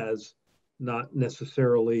model has, not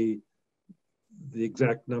necessarily the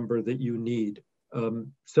exact number that you need.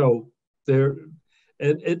 So there,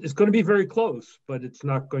 and it's going to be very close, but it's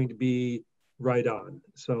not going to be right on.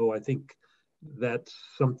 So I think that's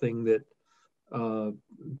something that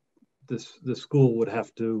the school would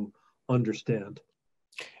have to understand.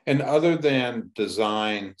 And other than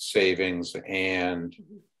design savings and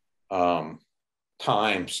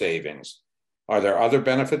time savings, are there other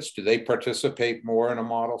benefits? Do they participate more in a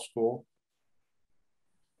model school?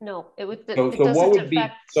 No, it would. So it doesn't what would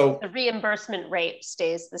affect be, so the reimbursement rate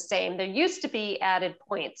stays the same. There used to be added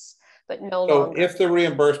points, but no so longer. if the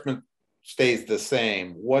reimbursement stays the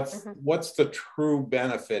same, what's the true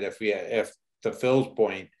benefit if to Phil's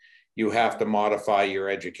point, you have to modify your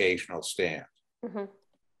educational stand?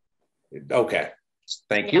 Okay,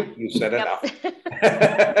 thank you. You said enough.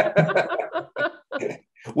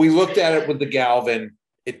 We looked at it with the Galvin.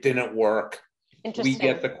 It didn't work. We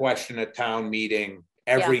get the question at town meeting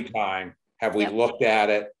every time. Have we looked at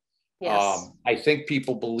it? Yes. I think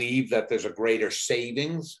people believe that there's a greater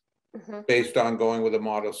savings based on going with a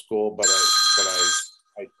model school, but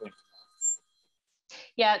I think.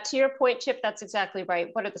 Yeah, to your point, Chip, that's exactly right.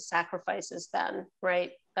 What are the sacrifices then,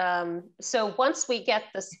 right? So once we get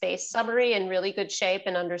the space summary in really good shape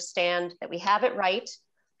and understand that we have it right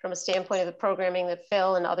from a standpoint of the programming that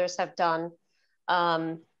Phil and others have done,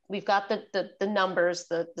 we've got the numbers,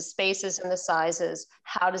 the spaces and the sizes.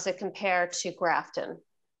 How does it compare to Grafton?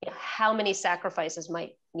 You know, how many sacrifices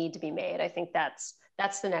might need to be made? I think that's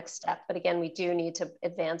the next step. But again, we do need to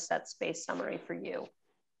advance that space summary for you.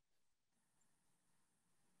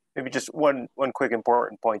 Maybe just one quick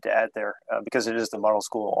important point to add there, because it is the model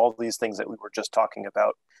school. All these things that we were just talking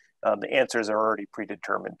about, the answers are already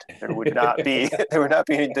predetermined. There would not be a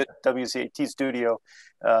WCAT studio.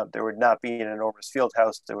 There would not be an enormous field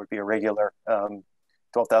house. There would be a regular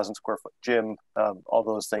 12,000 square foot gym. All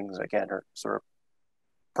those things again are sort of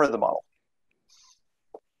per the model.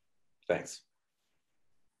 Thanks.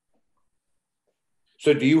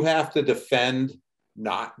 So do you have to defend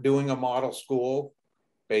not doing a model school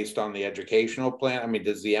based on the educational plan? I mean,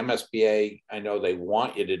 does the MSBA, I know they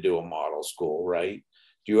want you to do a model school, right?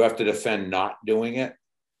 Do you have to defend not doing it?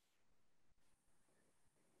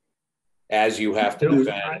 As you have to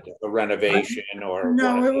defend a renovation or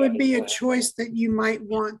no, it would be a choice that you might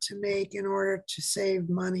want to make in order to save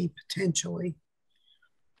money potentially.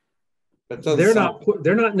 They're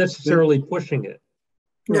not necessarily pushing it.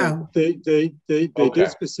 No, they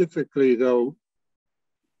did specifically though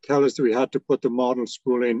tell us that we had to put the model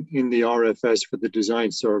school in the RFS for the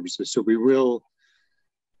design services. So we will,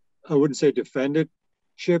 I wouldn't say defend it,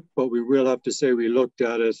 Chip, but we will have to say we looked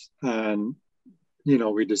at it and, you know,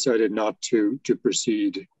 we decided not to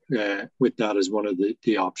proceed with that as one of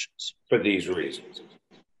the options. For these reasons.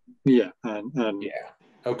 Yeah, and yeah,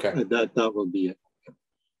 okay. That will be it.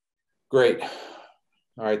 Great.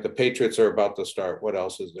 All right, the Patriots are about to start. What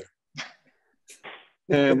else is there?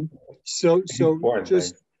 So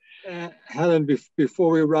just Helen,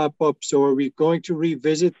 before we wrap up, so are we going to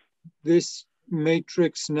revisit this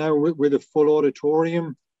matrix now with a full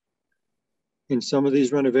auditorium in some of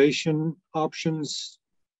these renovation options?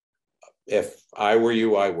 If I were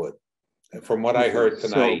you, I would. From what I heard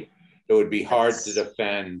tonight, it would be hard to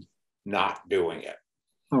defend not doing it.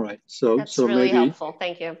 All right, so that's really maybe helpful.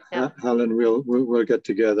 Thank you. Yep. Helen, we'll get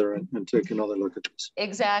together and take another look at this.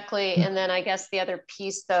 Exactly, and then I guess the other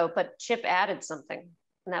piece, though, but Chip added something,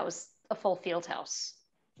 and that was a full field house.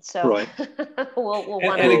 So right. we'll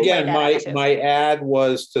want and again, my ad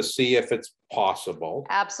was to see if it's possible.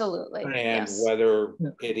 Absolutely. And whether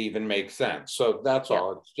it even makes sense. So that's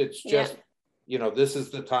all. It's just, you know, this is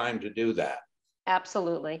the time to do that.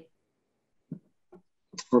 Absolutely.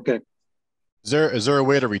 Okay. Is there a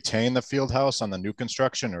way to retain the field house on the new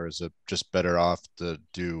construction, or is it just better off to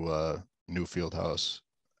do a new field house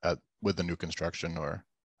with the new construction? Or,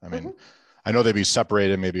 I mean, I know they'd be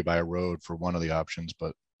separated maybe by a road for one of the options,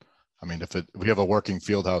 but I mean, if we have a working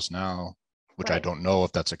field house now, which I don't know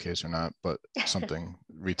if that's the case or not, but something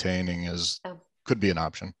retaining could be an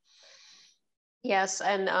option. Yes,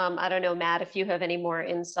 and I don't know, Matt, if you have any more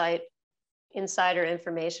insider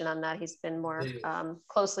information on that. He's been more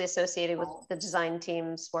closely associated with the design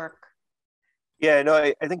team's work. Yeah, no,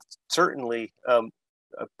 I think certainly a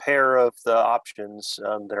pair of the options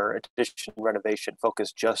that are addition renovation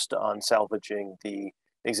focus just on salvaging the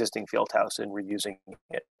existing field house and reusing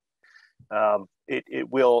it. It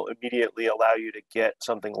will immediately allow you to get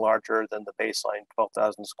something larger than the baseline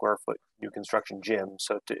 12,000 square foot new construction gym.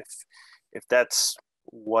 So if that's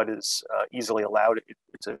what is easily allowed,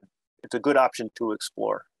 it's a good option to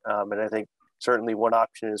explore. And I think certainly one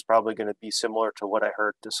option is probably going to be similar to what I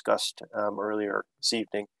heard discussed earlier this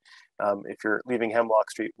evening. If you're leaving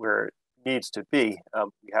Hemlock Street where it needs to be,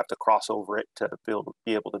 you have to cross over it to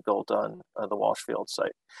be able to build on the Walshfield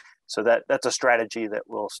site. So that's a strategy that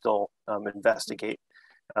we'll still investigate.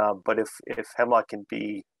 But if Hemlock can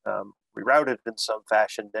be rerouted in some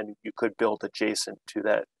fashion, then you could build adjacent to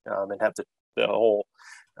that and have the whole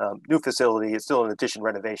new facility. It's still an addition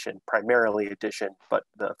renovation, primarily addition, but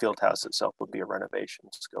the field house itself would be a renovation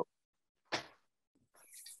scope.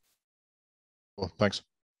 Well, thanks.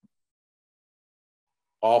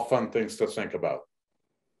 All fun things to think about.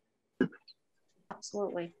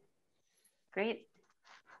 Absolutely. Great.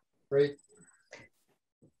 Great.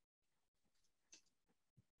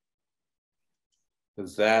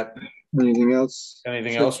 Is that anything else?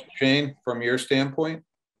 Anything else, Shane, from your standpoint?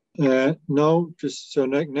 No, just so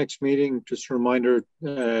next meeting, just a reminder,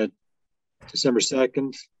 December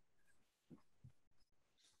 2nd.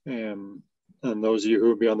 And those of you who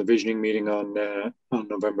will be on the visioning meeting on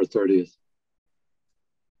November 30th.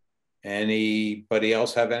 Anybody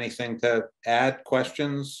else have anything to add?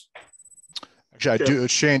 Questions? Actually, I do.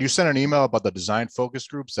 Shane, you sent an email about the design focus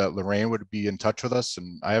groups that Lorraine would be in touch with us,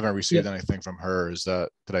 and I haven't received anything from her. Is that,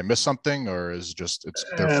 did I miss something, or is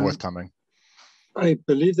they're forthcoming? I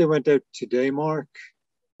believe they went out today, Mark.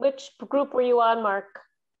 Which group were you on, Mark?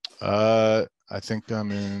 I think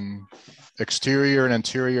I'm in exterior and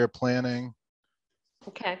interior planning.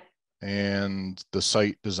 Okay. And the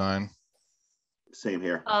site design. Same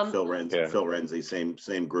here. Phil Renzi,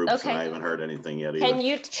 same groups, and I haven't heard anything yet either. Can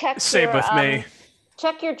you check same with me?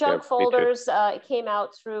 Check your junk folders. It came out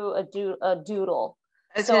through a doodle.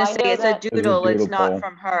 I was going to say it's a doodle. It's not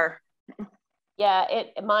from her. Yeah,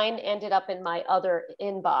 mine ended up in my other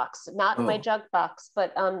inbox, not in my junk box.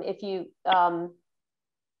 But if you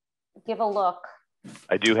give a look,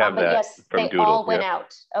 I do have that. Yes, from they Doodle. all went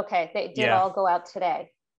out. Okay, they did all go out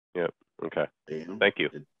today. Yep. Okay. Thank you.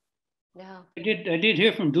 Yeah. I did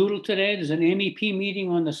hear from Doodle today. There's an MEP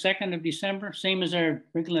meeting on the 2nd of December, same as our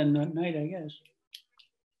regular night, I guess.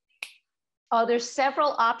 Oh, there's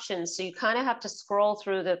several options, so you kind of have to scroll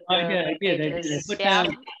through the I did. I put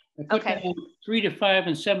down 3 to 5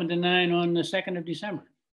 and 7 to 9 on the 2nd of December.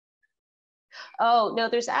 Oh, no,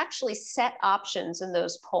 there's actually set options in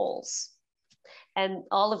those polls. And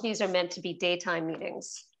all of these are meant to be daytime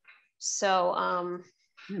meetings. So,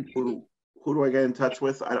 who do I get in touch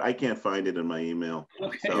with? I can't find it in my email.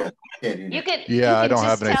 Okay. So. You can. Yeah, I don't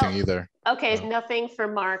have anything either. Okay, nothing for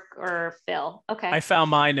Mark or Phil. Okay. I found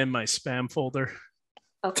mine in my spam folder.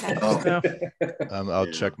 Okay. I'll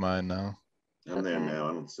check mine now. I'm there now.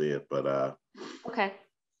 I don't see it, but okay.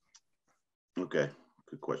 Okay.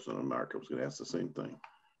 Good question on Mark. I was going to ask the same thing.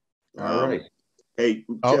 All right. Hey,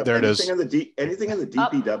 oh, Jeff, there it is. Anything in the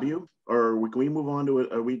DPW, or can we move on to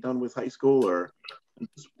it? Are we done with high school, or?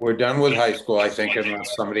 We're done with high school, I think,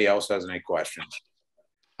 unless somebody else has any questions.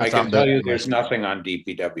 I can found tell it you in my there's nothing on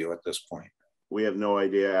DPW at this point. We have no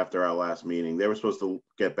idea after our last meeting. They were supposed to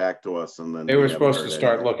get back to us, and then They were supposed to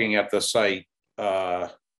start looking at the site,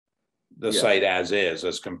 site as is,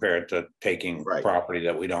 as compared to taking property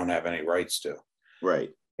that we don't have any rights to. Right.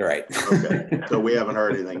 Right. Okay. So we haven't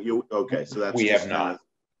heard anything. Okay. So that's we have not.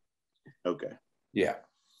 Okay. Yeah.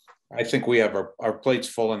 I think we have our plates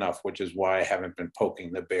full enough, which is why I haven't been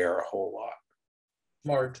poking the bear a whole lot.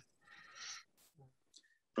 Smart.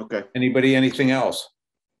 Okay. Anybody, anything else?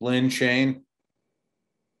 Lynn, Shane?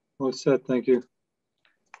 Well said, thank you.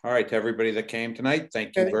 All right, to everybody that came tonight,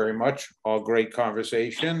 thank you very much. All great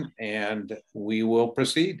conversation, and we will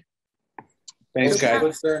proceed. Thanks,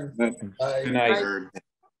 guys. Good night. Good night.